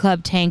Soccer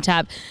Club tank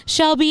top.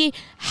 Shelby,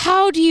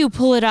 how do you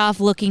pull it off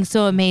looking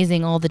so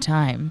amazing all the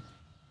time?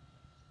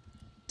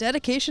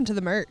 Dedication to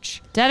the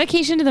merch.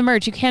 Dedication to the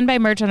merch. You can buy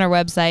merch on our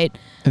website,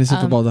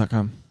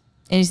 NBCfootball.com.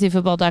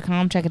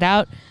 NBCfootball.com. Check it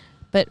out.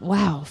 But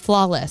wow,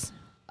 flawless.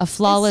 A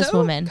flawless It's so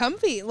woman.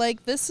 Comfy.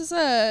 Like, this is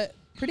a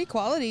pretty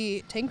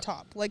quality tank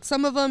top. Like,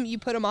 some of them you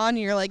put them on and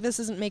you're like, this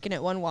isn't making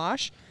it one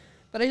wash.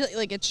 But I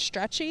like it's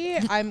stretchy.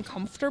 I'm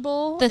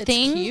comfortable. It's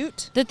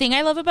cute. The thing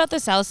I love about the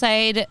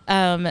Southside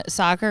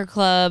Soccer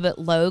Club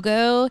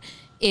logo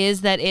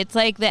is that it's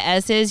like the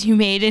S's you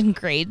made in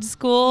grade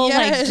school,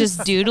 like Yes.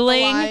 just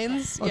doodling. The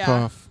lines. Fuck Yeah.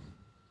 off.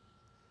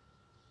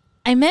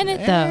 I meant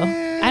it though.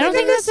 I don't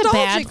think that's a bad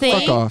nostalgic thing.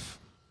 Fuck off.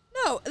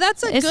 No,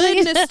 that's a It's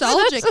good like-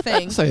 nostalgic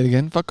thing. Say it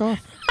again. Fuck off.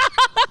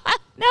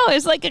 No,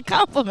 it's like a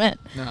compliment.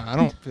 No, I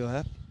don't feel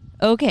that.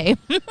 Okay.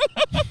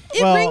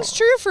 It Well- rings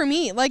true for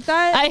me. Like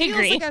that I feels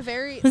agree. like a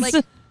very like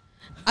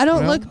I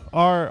don't Well, look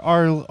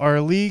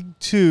our League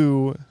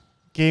 2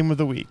 game of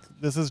the week.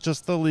 This is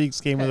just the league's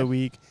game of the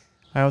week.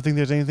 I don't think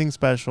there's anything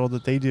special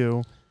that they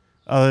do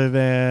other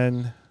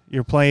than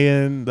you're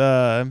playing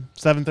the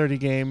 7:30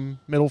 game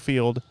middle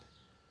field.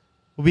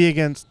 Will be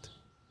against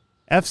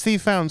FC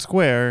Fountain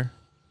Square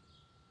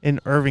in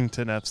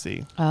Irvington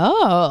FC.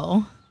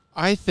 Oh.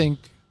 I think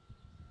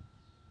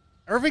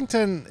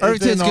Irvington's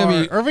Irvington's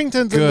gonna be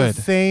Irvington's in good.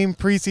 the same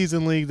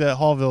preseason league that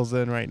Hallville's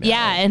in right now.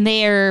 Yeah, and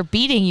they are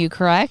beating you,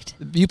 correct?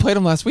 you played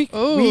them last week.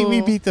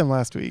 we beat them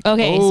last week.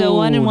 Okay, so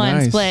 1-1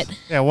 nice. split.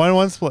 Yeah,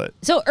 1-1 split.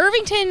 So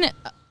Irvington,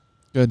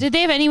 Good. did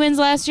they have any wins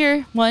last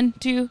year? 1,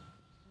 2?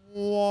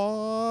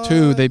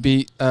 2. They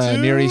beat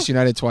Near East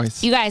United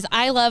twice. You guys,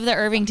 I love the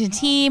Irvington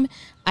team.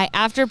 I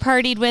after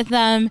partied with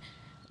them.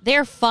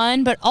 They're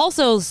fun, but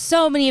also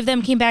so many of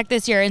them came back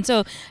this year, and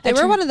so they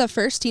were one of the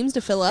first teams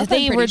to fill up.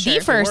 They I'm were pretty the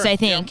sure. first, I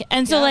think.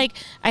 And so, Yeah. like,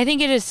 I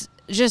think it is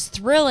just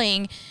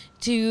thrilling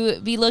to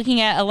be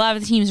looking at a lot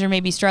of the teams who are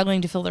maybe struggling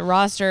to fill their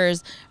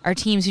rosters are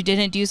teams who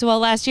didn't do so well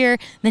last year.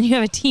 Then you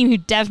have a team who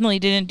definitely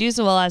didn't do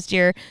so well last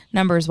year,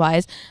 numbers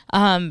wise,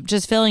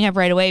 just filling up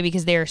right away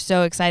because they are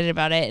so excited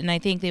about it. And I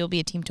think they will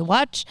be a team to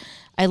watch.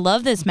 I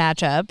love this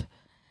matchup,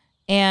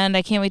 and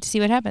I can't wait to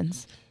see what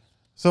happens.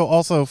 So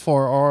also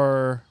for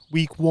our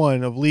week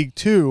 1 of League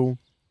 2,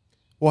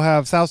 we'll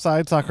have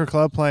Southside Soccer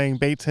Club playing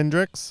Bates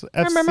Hendricks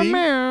FC.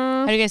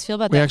 How do you guys feel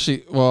about We that?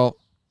 actually, well,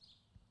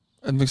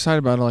 I'm excited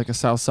about like a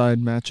Southside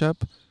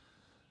matchup,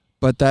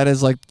 but that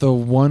is like the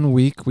 1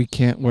 week we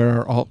can't wear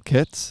our alt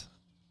kits.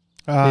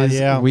 Is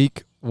Yeah.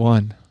 week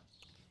 1.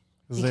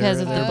 Because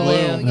of the They're blue.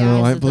 They're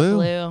Because light of the blue.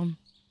 blue.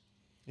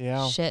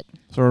 Yeah. Shit.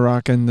 So we're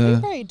rocking They the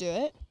probably do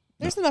it.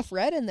 There's enough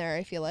red in there,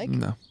 I feel like.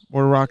 no.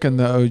 We're rocking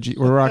the OG.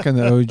 We're rocking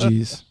the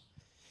OGs.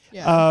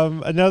 Yeah.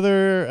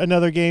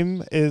 Another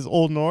game is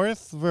Old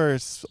North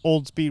versus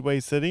Old Speedway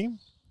City.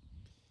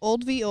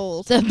 Old v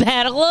old. The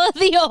battle of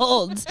the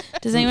olds.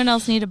 Does anyone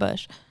else need a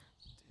bush?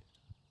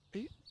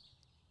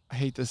 I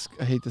hate this.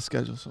 I hate the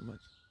schedule so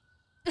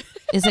much.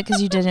 Is it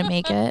because you didn't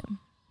make it?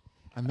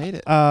 I made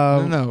it.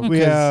 No, we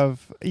because- have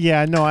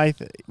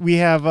we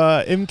have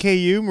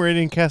MKU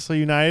Meridian Kessler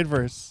United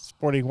versus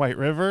Sporting White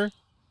River.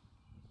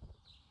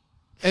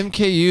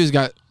 MKU's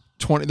got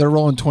 20. They're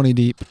rolling 20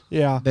 deep.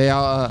 Yeah, They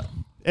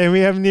and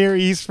we have Near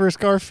East versus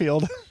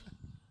Garfield.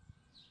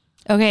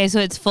 Okay, so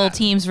it's full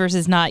teams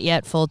versus not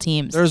yet full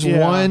teams. there's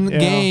Yeah, one yeah.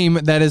 game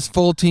that is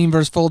full team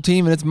versus full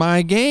team, and it's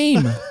my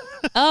game.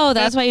 Oh,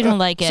 that's why you don't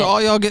like it. So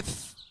all y'all get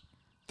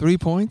 3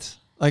 points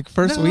like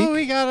first no, week.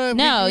 we gotta.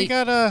 No, we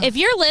gotta. if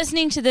you're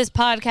listening to this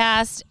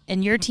podcast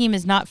and your team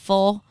is not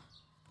full,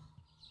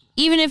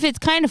 even if it's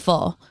kind of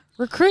full,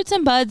 recruit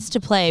some buds to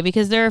play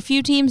because there are a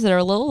few teams that are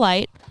a little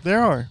light.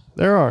 There are.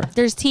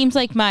 There's teams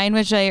like mine,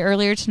 which I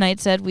earlier tonight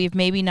said we've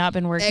maybe not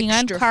been working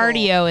Extra on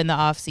cardio in the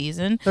off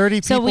season.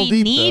 30 So people we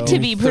deep, need though. to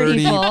be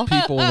pretty 30 full.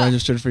 people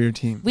registered for your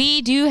team.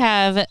 We do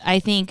have, I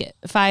think,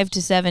 5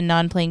 to 7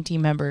 non-playing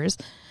team members,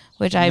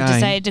 which I've 9.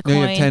 decided to No,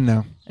 coin. you have 10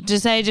 now.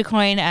 Decided to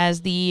coin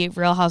as the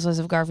Real Housewives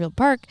of Garfield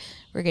Park.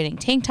 We're getting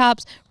tank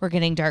tops. We're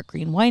getting dark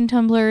green wine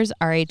tumblers.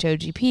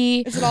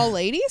 RHOGP. Is it all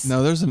ladies?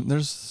 No,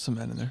 there's some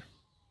men in there.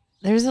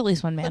 There's at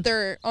least one man. But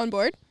they're on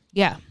board?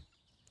 Yeah.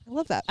 I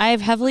love that. I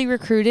have heavily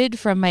recruited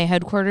from my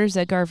headquarters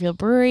at Garfield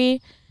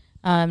Brewery.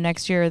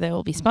 Next year they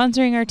will be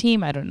sponsoring our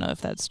team. I don't know if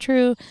that's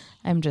true.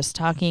 I'm just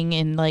talking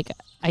in like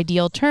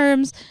ideal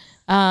terms.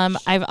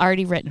 I've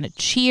already written a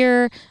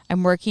cheer.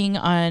 I'm working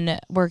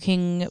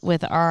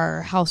with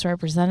our House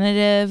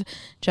Representative,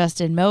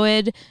 Justin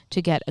Moed,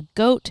 to get a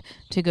goat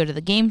to go to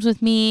the games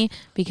with me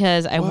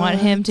because I want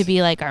him to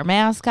be like our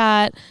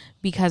mascot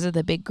because of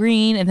the big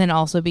green, and then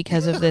also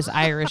because of this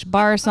Irish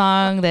bar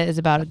song that is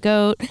about a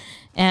goat.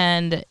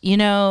 And,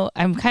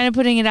 I'm kind of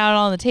putting it out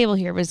on the table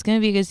here, but it's going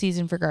to be a good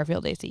season for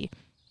Garfield AC.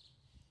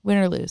 Win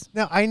or lose.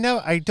 Now, I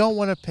know I don't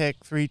want to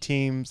pick 3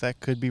 teams that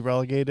could be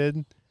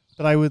relegated,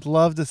 but I would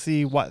love to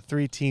see what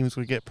 3 teams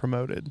would get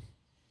promoted.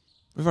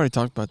 We've already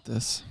talked about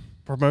this.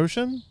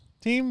 Promotion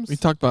teams? We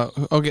talked about,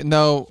 okay,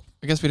 no,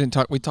 I guess we didn't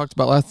talk. We talked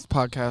about last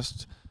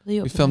podcast.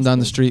 We filmed down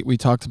the street. We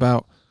talked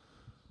about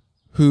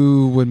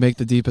who would make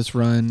the deepest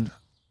run.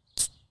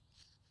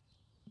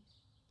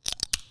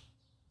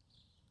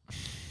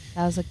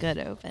 That was a good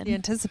open. The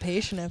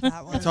anticipation of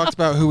that one. We talked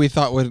about who we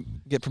thought would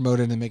get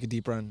promoted and make a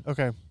deep run.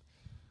 Okay.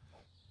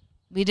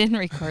 We didn't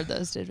record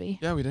those, did we?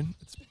 Yeah, we didn't.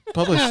 It's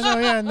published. I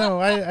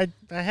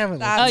haven't.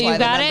 That's you why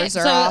got the it. numbers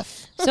are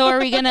off. So are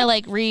we gonna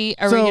we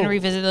gonna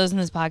revisit those in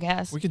this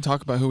podcast? We can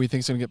talk about who we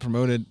think's gonna get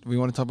promoted. We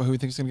want to talk about who we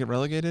think's gonna get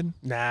relegated.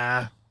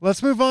 Nah.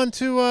 Let's move on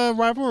to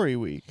rivalry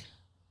week.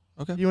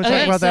 Okay. You want to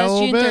talk about that a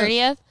little June bit?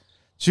 30th.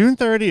 June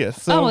 30th.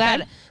 So oh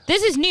God,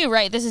 this is new,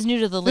 right? This is new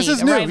to the league. This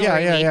is new.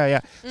 Yeah.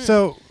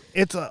 So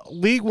it's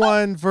League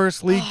One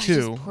versus League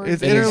Two.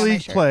 It's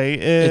interleague play.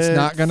 It's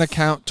not going to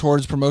count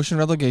towards promotion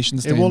relegation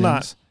standings. It will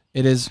not.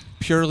 It is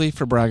purely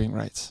for bragging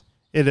rights.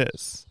 It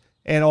is.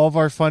 And all of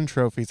our fun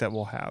trophies that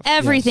we'll have.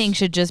 Everything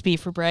should just be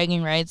for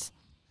bragging rights.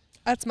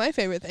 That's my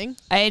favorite thing.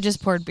 I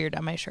just poured beer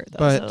down my shirt, though.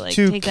 But so,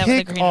 to take that with a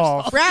kick grain of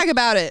off, salt. Brag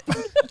about it.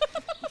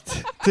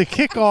 To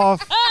kick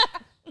off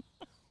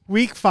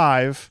Week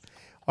 5,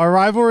 our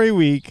rivalry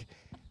week,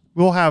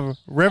 we'll have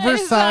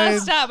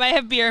Riverside. Stop! I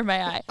have beer in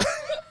my eye.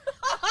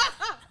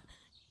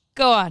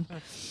 Go on.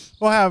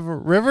 We'll have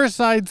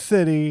Riverside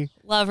City.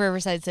 Love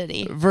Riverside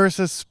City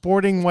versus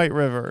Sporting White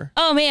River.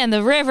 Oh man,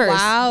 the rivers!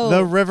 Wow,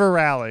 the River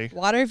Rally.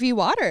 Water v.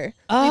 Water.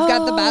 We've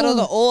got the Battle of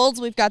the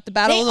Olds. We've got the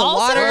Battle of the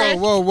Water.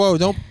 Whoa!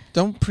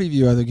 Don't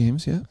preview other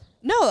games yet.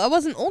 No, that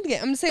wasn't old game.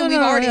 I'm just saying we've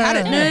already had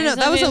it. No.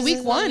 That was a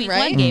week one,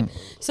 right? Game.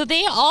 So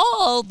they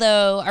all,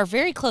 though, are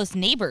very close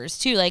neighbors,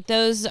 too. Like,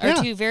 those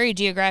are two very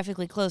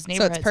geographically close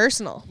neighborhoods. So it's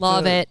personal.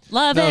 Love it.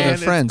 No, they're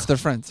friends. They're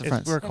friends.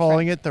 We're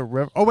calling it the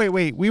River. Oh,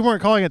 wait. We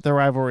weren't calling it the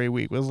rivalry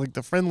week. It was like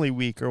the friendly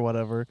week or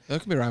whatever.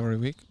 That could be rivalry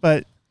week.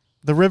 But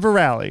the River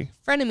Rally.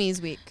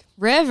 Frenemies week.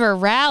 River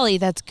Rally.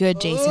 That's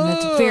good, Jason.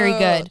 That's very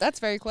good. That's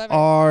very clever.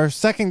 Our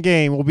second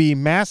game will be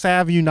Mass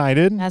Ave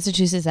United.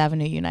 Massachusetts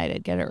Avenue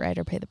United. Get it right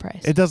or pay the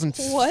price. It doesn't.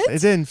 What?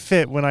 It didn't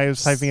fit when I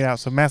was typing it out.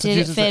 So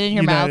Massachusetts. Did it fit in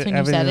your United mouth when you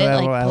Avenue, said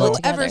it?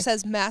 Like, Whoever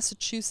says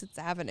Massachusetts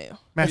Avenue.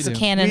 It's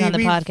canon on the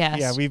podcast.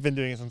 Yeah, we've been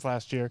doing it since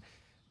last year.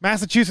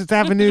 Massachusetts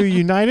Avenue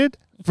United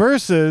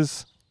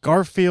versus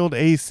Garfield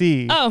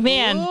AC. Oh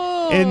man.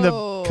 In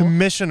the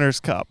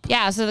Commissioner's Cup.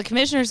 Yeah, so the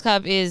Commissioner's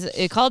Cup is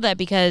called that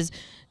because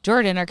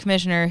Jordan, our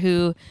commissioner,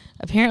 who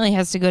apparently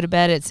has to go to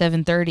bed at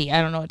 7:30.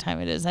 I don't know what time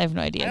it is. I have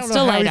no idea. I don't It's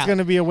still know how light he's out. going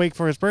to be awake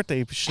for his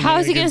birthday. How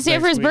is he going to stay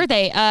for his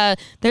birthday?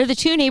 They're the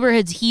two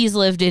neighborhoods he's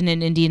lived in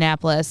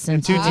Indianapolis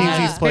and two teams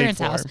he's played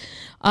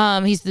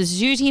for. He's the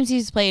two teams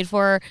he's played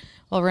for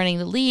while running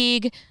the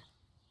league.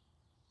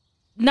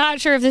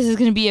 Not sure if this is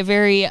going to be a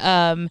very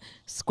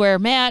square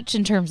match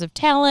in terms of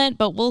talent,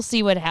 but we'll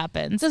see what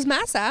happens. Does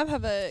Mass Ave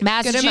have a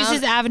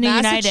Massachusetts Avenue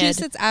United?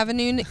 Massachusetts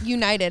Avenue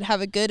United have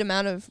a good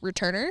amount of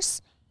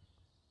returners?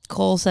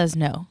 Cole says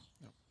no.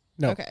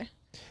 No. Okay.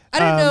 I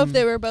don't know if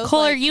they were both.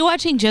 Cole, are you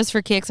watching Just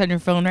for Kicks on your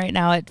phone right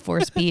now at 4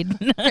 speed?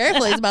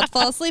 Careful, he's about to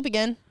fall asleep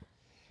again.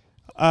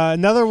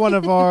 Another one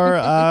of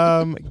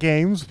our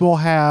games will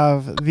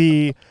have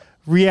the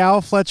Real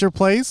Fletcher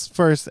Place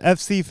versus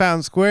FC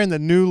Fountain Square in the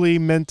newly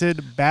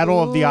minted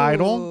Battle of the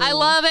Idol. I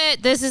love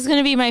it. This is going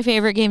to be my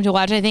favorite game to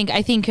watch. I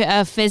think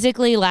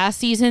physically last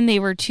season they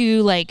were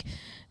two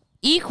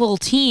equal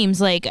teams.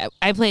 Like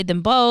I played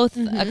them both.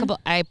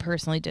 I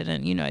personally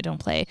didn't. I don't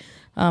play.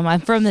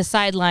 I'm from the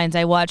sidelines.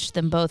 I watched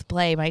them both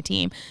play my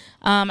team.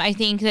 I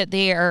think that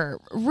they are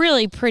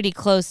really pretty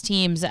close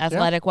teams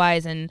athletic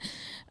wise, and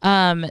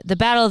the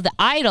Battle of the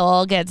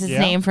Idol gets its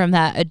name from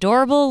that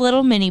adorable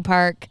little mini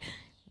park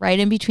right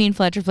in between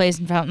Fletcher Place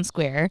and Fountain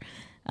Square.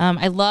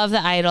 I love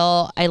the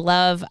Idol.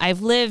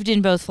 I've lived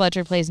in both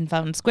Fletcher Place and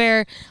Fountain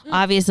Square.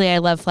 Obviously, I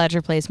love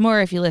Fletcher Place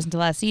more if you listen to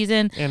last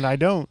season. And I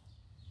don't.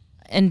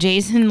 And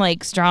Jason,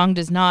 Strong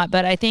does not.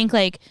 But I think,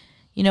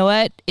 you know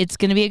what? It's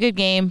going to be a good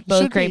game.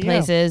 Both great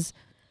places.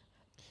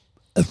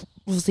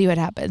 We'll see what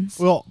happens.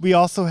 Well, we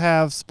also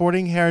have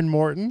Sporting Heron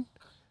Morton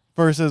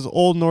versus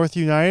Old North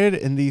United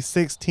in the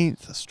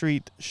 16th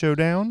Street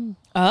Showdown.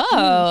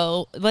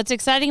 Oh, what's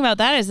exciting about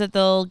that is that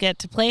they'll get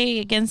to play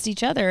against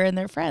each other and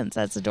their friends.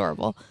 That's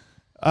adorable.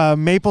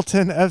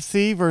 Mapleton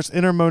FC versus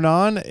Inter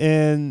Monon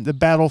in the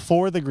battle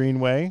for the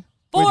Greenway.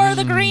 For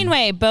the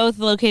Greenway. Both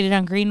located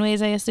on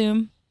Greenways, I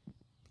assume.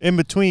 In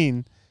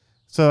between.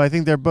 So I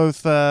think they're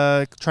both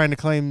trying to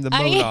claim the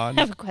Monon. I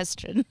have a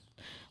question.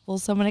 Will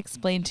someone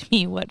explain to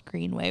me what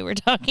Greenway we're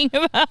talking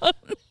about?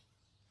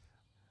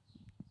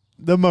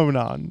 the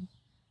Monon.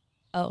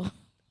 Oh,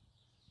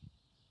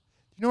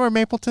 You know where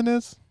Mapleton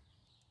is?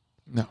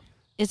 No.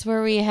 it's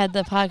where we had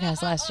the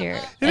podcast last year.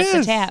 It That's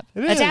is. a tap.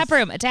 It A is. tap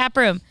room. A tap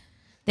room.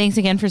 Thanks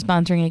again for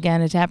sponsoring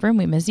again. A tap room.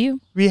 We miss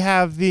you. We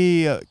have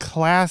the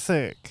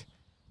classic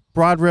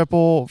Broad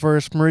Ripple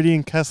versus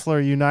Meridian Kessler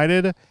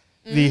United,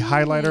 the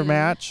highlighter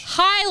match.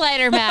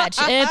 Highlighter match.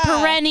 A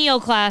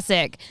perennial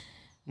classic.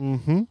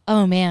 Mm-hmm.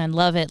 Oh man,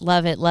 love it,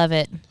 love it, love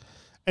it.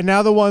 And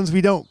now the ones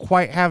we don't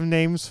quite have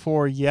names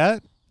for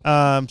yet.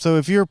 So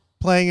if you're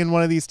playing in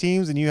one of these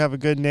teams and you have a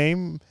good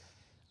name,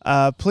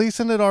 please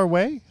send it our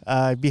way.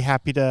 I'd be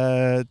happy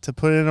to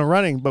put it in a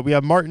running. But we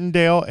have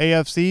Martindale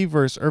AFC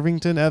versus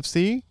Irvington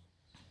FC.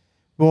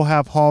 We'll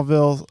have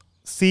Hallville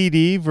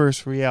CD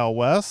versus Real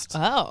West.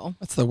 Oh.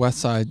 That's the West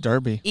Side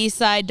Derby. East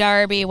Side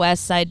Derby,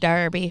 West Side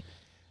Derby.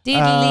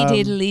 Diddly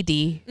diddly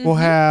dee. We'll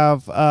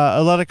have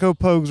Atletico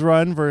Pogues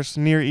Run versus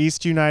Near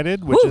East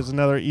United, which is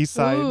another East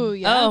Side. Ooh,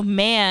 yeah. Oh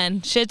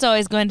man, shit's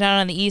always going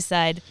down on the east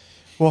side.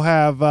 We'll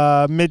have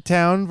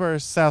Midtown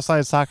versus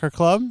Southside Soccer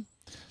Club.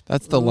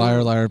 That's the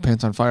Liar Liar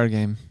Pants on Fire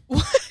game.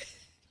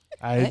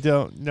 I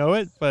don't know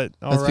it, but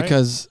all That's right.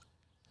 because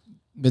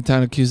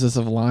Midtown accused us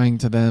of lying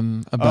to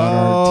them about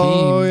our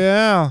team.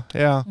 Oh,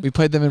 yeah. We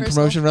played them in Personal.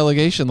 promotion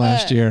relegation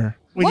last year.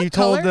 When What you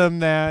told color? them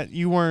that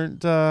you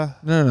weren't...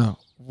 No.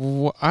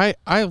 I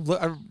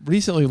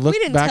recently looked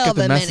didn't back tell at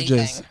the them messages.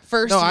 anything,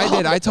 first no, of I all.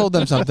 did. I told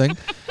them something.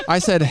 I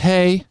said,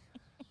 hey,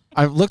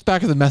 I looked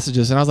back at the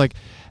messages and I was like,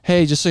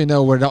 hey, just so you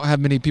know, we don't have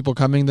many people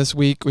coming this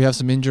week. We have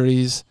some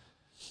injuries.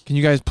 Can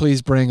you guys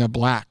please bring a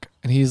black?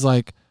 And he's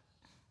like,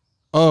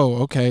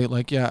 oh, okay.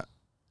 Like, yeah,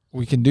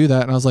 we can do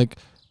that. And I was like,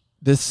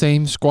 this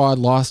same squad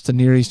lost to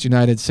Near East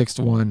United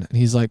 6-1. And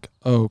he's like,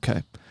 oh,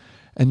 okay.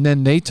 And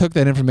then they took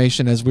that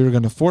information as we were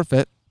going to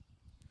forfeit.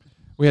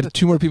 We had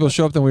 2 more people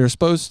show up than we were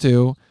supposed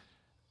to.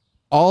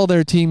 All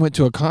their team went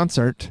to a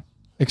concert,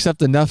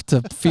 except enough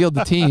to field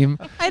the team.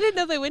 I didn't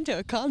know they went to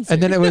a concert.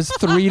 And then it was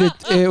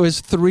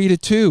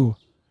 3-2.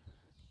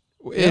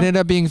 It ended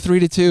up being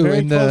 3-2 Very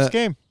in close the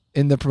game.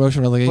 in the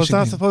promotion relegation. Well, it's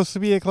not game. supposed to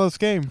be a close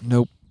game.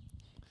 Nope.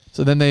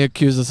 So then they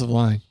accused us of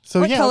lying. So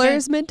what yeah, color okay.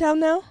 is Midtown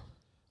now?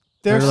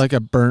 They're There's like a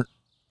burnt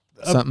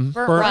a something.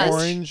 Burnt burnt rust.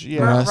 orange. Yeah.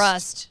 Burnt Rust.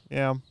 rust.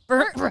 Yeah.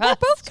 Burnt They're rust.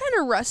 both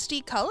kind of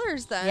rusty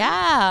colors then.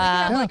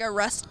 Yeah. Have like a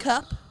rust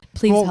cup.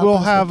 Please help We'll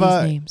us have with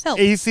these names. Help.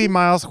 AC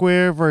Mile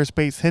Square versus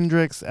Bates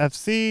Hendricks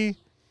FC.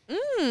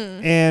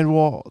 And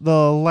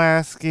the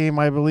last game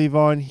I believe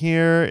on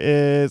here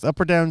is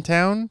Upper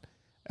Downtown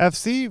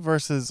FC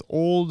versus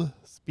Old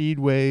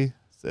Speedway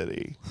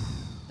City.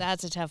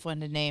 That's a tough one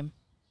to name.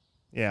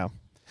 Yeah.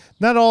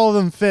 Not all of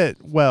them fit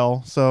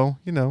well, so,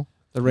 you know.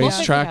 The We'll figure it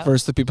racetrack out.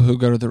 versus the people who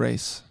go to the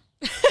race.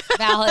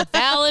 Valid,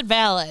 valid,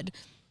 valid.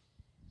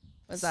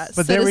 Was that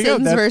But there we go.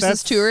 citizens versus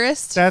That's-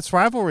 tourists? That's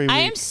rivalry week. I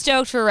am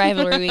stoked for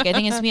Rivalry Week. I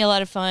think it's going to be a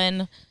lot of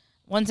fun.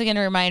 Once again,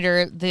 a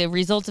reminder, the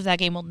results of that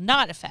game will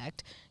not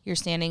affect your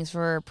standings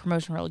for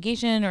promotion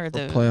relegation or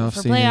the playoff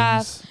for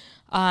seedings.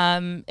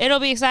 playoffs. It'll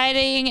be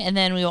exciting, and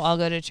then we will all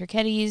go to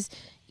Turketti's,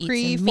 eat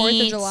Pre some 4th of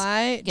meats,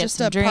 July, get just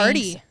some a drinks.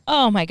 party.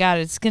 Oh my God,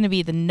 it's going to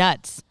be the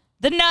nuts.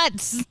 The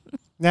nuts.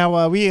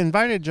 Now, we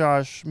invited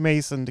Josh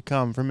Mason to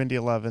come from Indy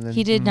 11. And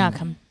He did not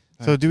come.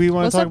 So do we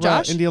want What's to talk up,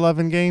 about Josh? Indy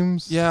 11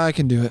 games? Yeah, I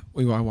can do it.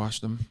 I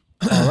watched them.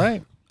 All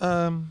right.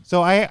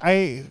 So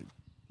I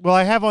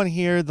have on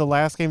here the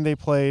last game they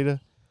played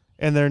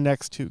and their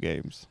next 2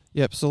 games.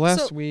 Yep. So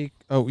last So- week.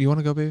 Oh, you want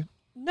to go, baby?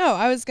 No,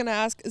 I was going to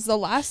ask, is the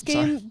last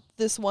game Sorry.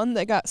 this one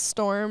that got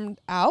stormed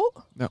out?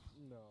 No.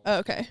 Oh,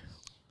 okay.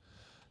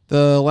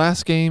 The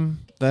last game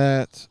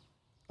that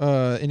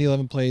Indy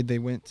 11 played, they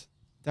went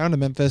down to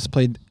Memphis,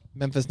 played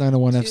Memphis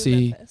 901 To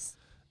FC. Memphis.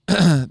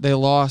 They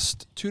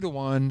lost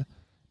 2-1. It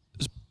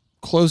was a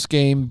close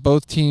game.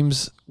 Both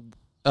teams,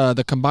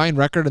 the combined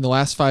record in the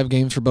last 5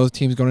 games for both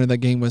teams going into that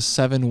game was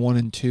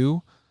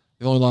 7-1-2.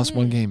 They've only lost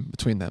 1 game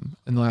between them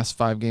in the last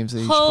 5 games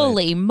they each played.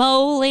 Holy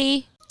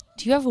moly.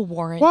 Do you have a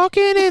warrant?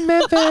 Walking in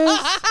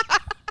Memphis.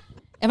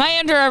 Am I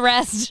under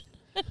arrest?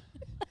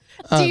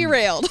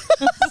 Derailed.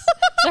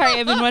 Sorry,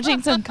 I've been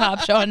watching some cop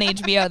show on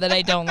HBO that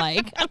I don't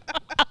like.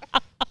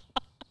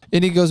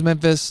 Indy goes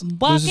Memphis, loses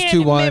Walking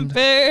in 2-1.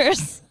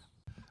 Memphis.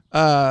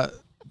 But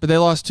they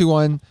lost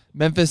 2-1.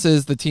 Memphis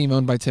is the team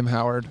owned by Tim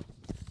Howard,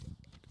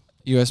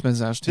 U.S.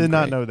 men's national team. Did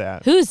not great. know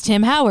that. Who's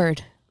Tim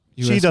Howard?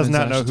 She US does men's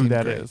not know national who team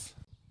that great. is.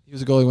 He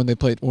was a goalie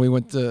when we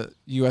went to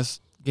U.S.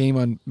 game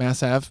on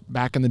Mass Ave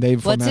back in the day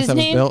before What's Mass his Ave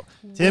was name? built.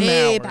 Tim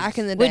Way Howard. back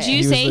in the day. Would you He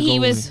was say the he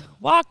goalie. was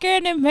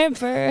walking in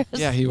Memphis?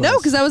 Yeah, he was. No,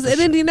 because I was for in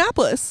sure.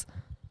 Indianapolis.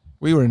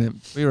 We were in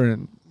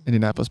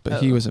Indianapolis,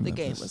 but he was in The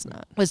Memphis. game was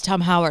not. Was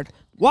Tom Howard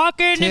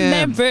walking in Tim.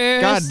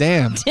 Memphis? God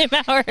damn. Tim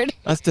Howard.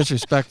 That's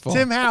disrespectful.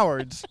 Tim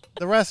Howard's,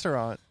 the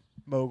restaurant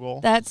mogul.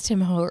 That's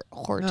Tim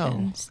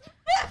Hortons.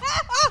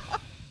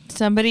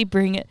 Somebody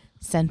bring it.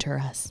 Center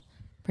us.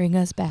 Bring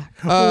us back.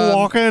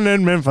 Walking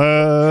in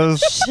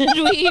Memphis. Should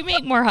we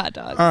make more hot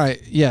dogs? All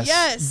right. Yes.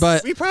 Yes.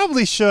 But We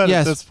probably should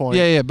yes. at this point.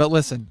 Yeah. But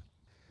listen.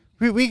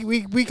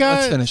 We got.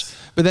 Let's finish.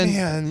 But then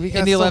Man, we got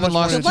Indy so 11 much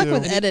more lost. Good luck to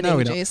with do. editing, No,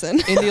 we don't. Jason.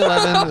 Indy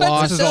 11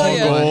 lost. This is all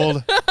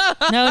gold.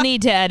 No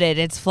need to edit.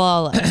 It's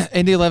flawless.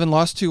 Indy 11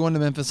 lost 2-1 to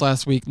Memphis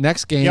last week.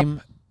 Next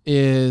game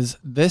is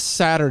this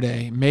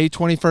Saturday, May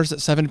 21st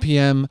at 7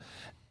 p.m.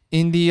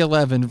 Indy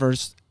 11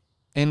 versus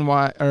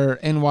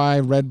NY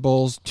Red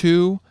Bulls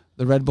 2.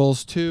 The Red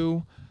Bulls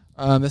 2.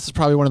 This is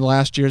probably one of the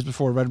last years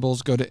before Red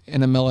Bulls go to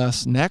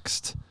NMLS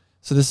next.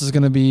 So this is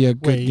going to be a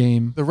good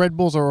game. The Red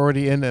Bulls are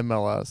already in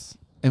MLS.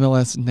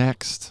 MLS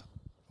next.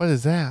 What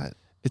is that?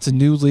 It's a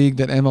new league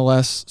that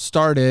MLS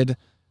started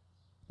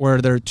where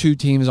their two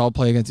teams all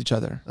play against each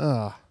other.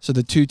 Ugh. So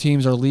the two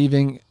teams are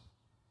leaving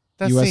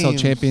That USL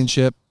seems-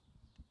 Championship,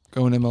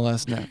 going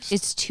MLS next.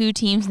 It's two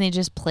teams and they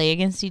just play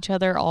against each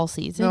other all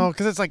season. No,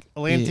 because it's like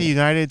Atlanta Yeah.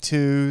 United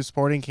 2,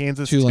 Sporting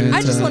Kansas 2. Atlanta.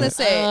 I just want to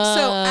say,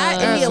 so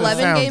at Indy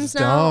 11 games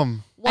now,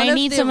 Dumb. one I of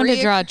need the someone to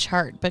reoc- draw a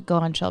chart, but go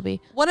on,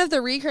 Shelby. One of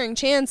the recurring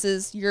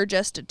chances, you're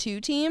just a 2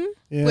 team,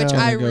 Yeah. which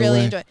I Go really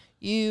away. enjoy.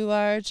 You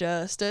are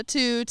just a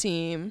 2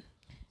 team.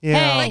 Yeah.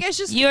 Hey, Like, it's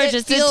just- you're it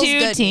just a feels 2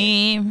 good.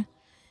 team.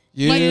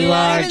 You Like, you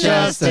are even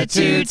just though a it's a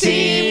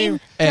 2-team,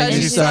 and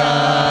you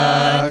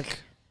suck.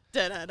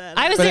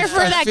 I was But there if for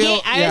I that feel-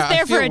 game. I yeah, was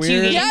there I for a feel 2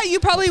 weird. game. Yeah, you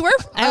probably were.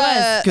 I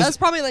was. That was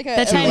probably like a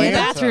The time the Atlanta.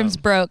 bathrooms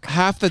broke.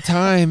 Half the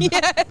time,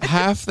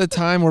 half the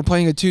time we're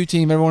playing a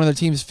 2-team. Every one of their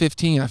teams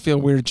 15. I feel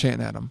weird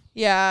chanting at them.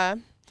 Yeah.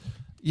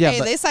 Yeah, Hey,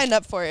 but they signed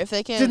up for it. If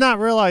they can't, Did not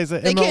realize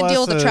that they can't MLS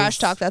deal with the is trash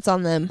talk. That's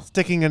on them.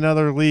 Sticking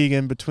another league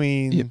in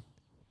between Yep.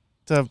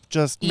 to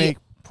just Yep. make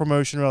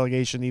promotion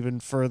relegation even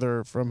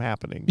further from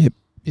happening. Yep.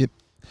 Yep.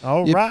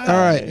 All Yep. right. All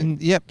right.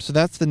 And yep. So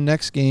that's the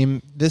next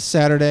game this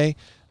Saturday.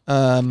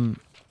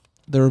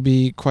 There will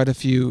be quite a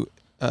few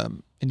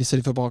Indy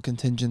City football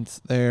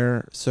contingents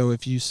there. So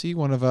if you see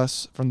one of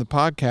us from the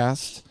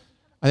podcast,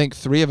 I think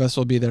 3 of us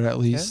will be there at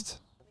least.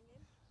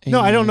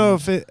 No, I don't know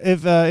And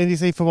if Indy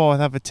State football will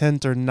have a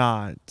tent or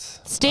not.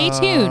 Stay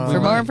tuned for we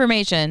more might.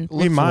 information.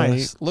 look for might.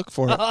 us. Look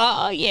for it.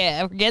 Oh,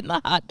 yeah. We're getting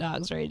the hot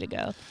dogs ready to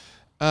go.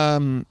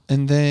 And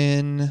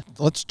then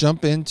let's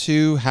jump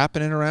into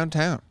happening around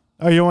town.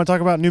 Oh, you want to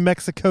talk about New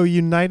Mexico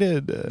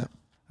United?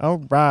 All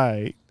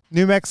right.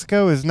 New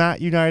Mexico is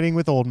not uniting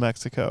with Old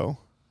Mexico.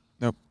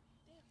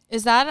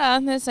 Is that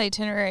on this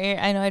itinerary?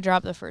 I know I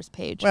dropped the first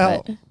page.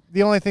 Well, but.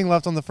 the only thing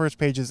left on the first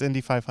page is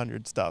Indy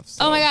 500 stuff.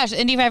 So. Oh my gosh,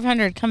 Indy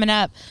 500 coming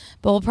up.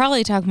 But we'll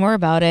probably talk more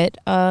about it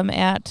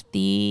at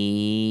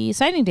the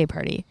signing day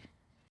party.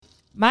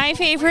 My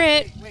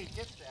favorite.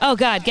 Oh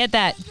God, get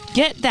that.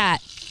 Get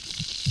that.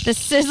 The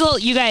sizzle,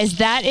 you guys,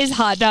 that is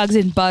hot dogs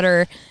and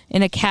butter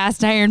in a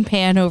cast iron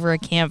pan over a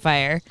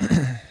campfire.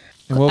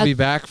 And we'll be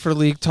back for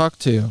League Talk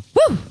 2.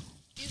 Woo!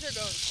 These are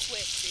going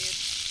quick, dude.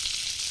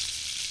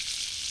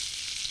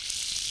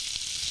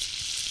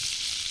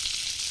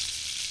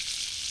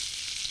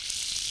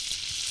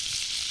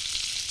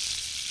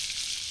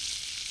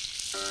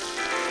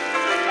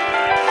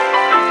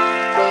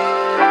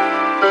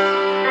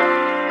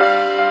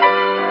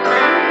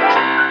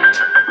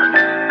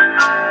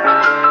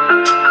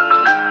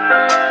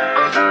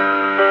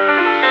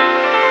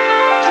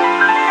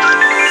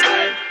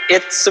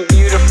 It's a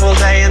beautiful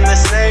day in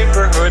this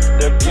neighborhood,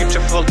 a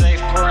beautiful day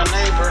for a neighborhood.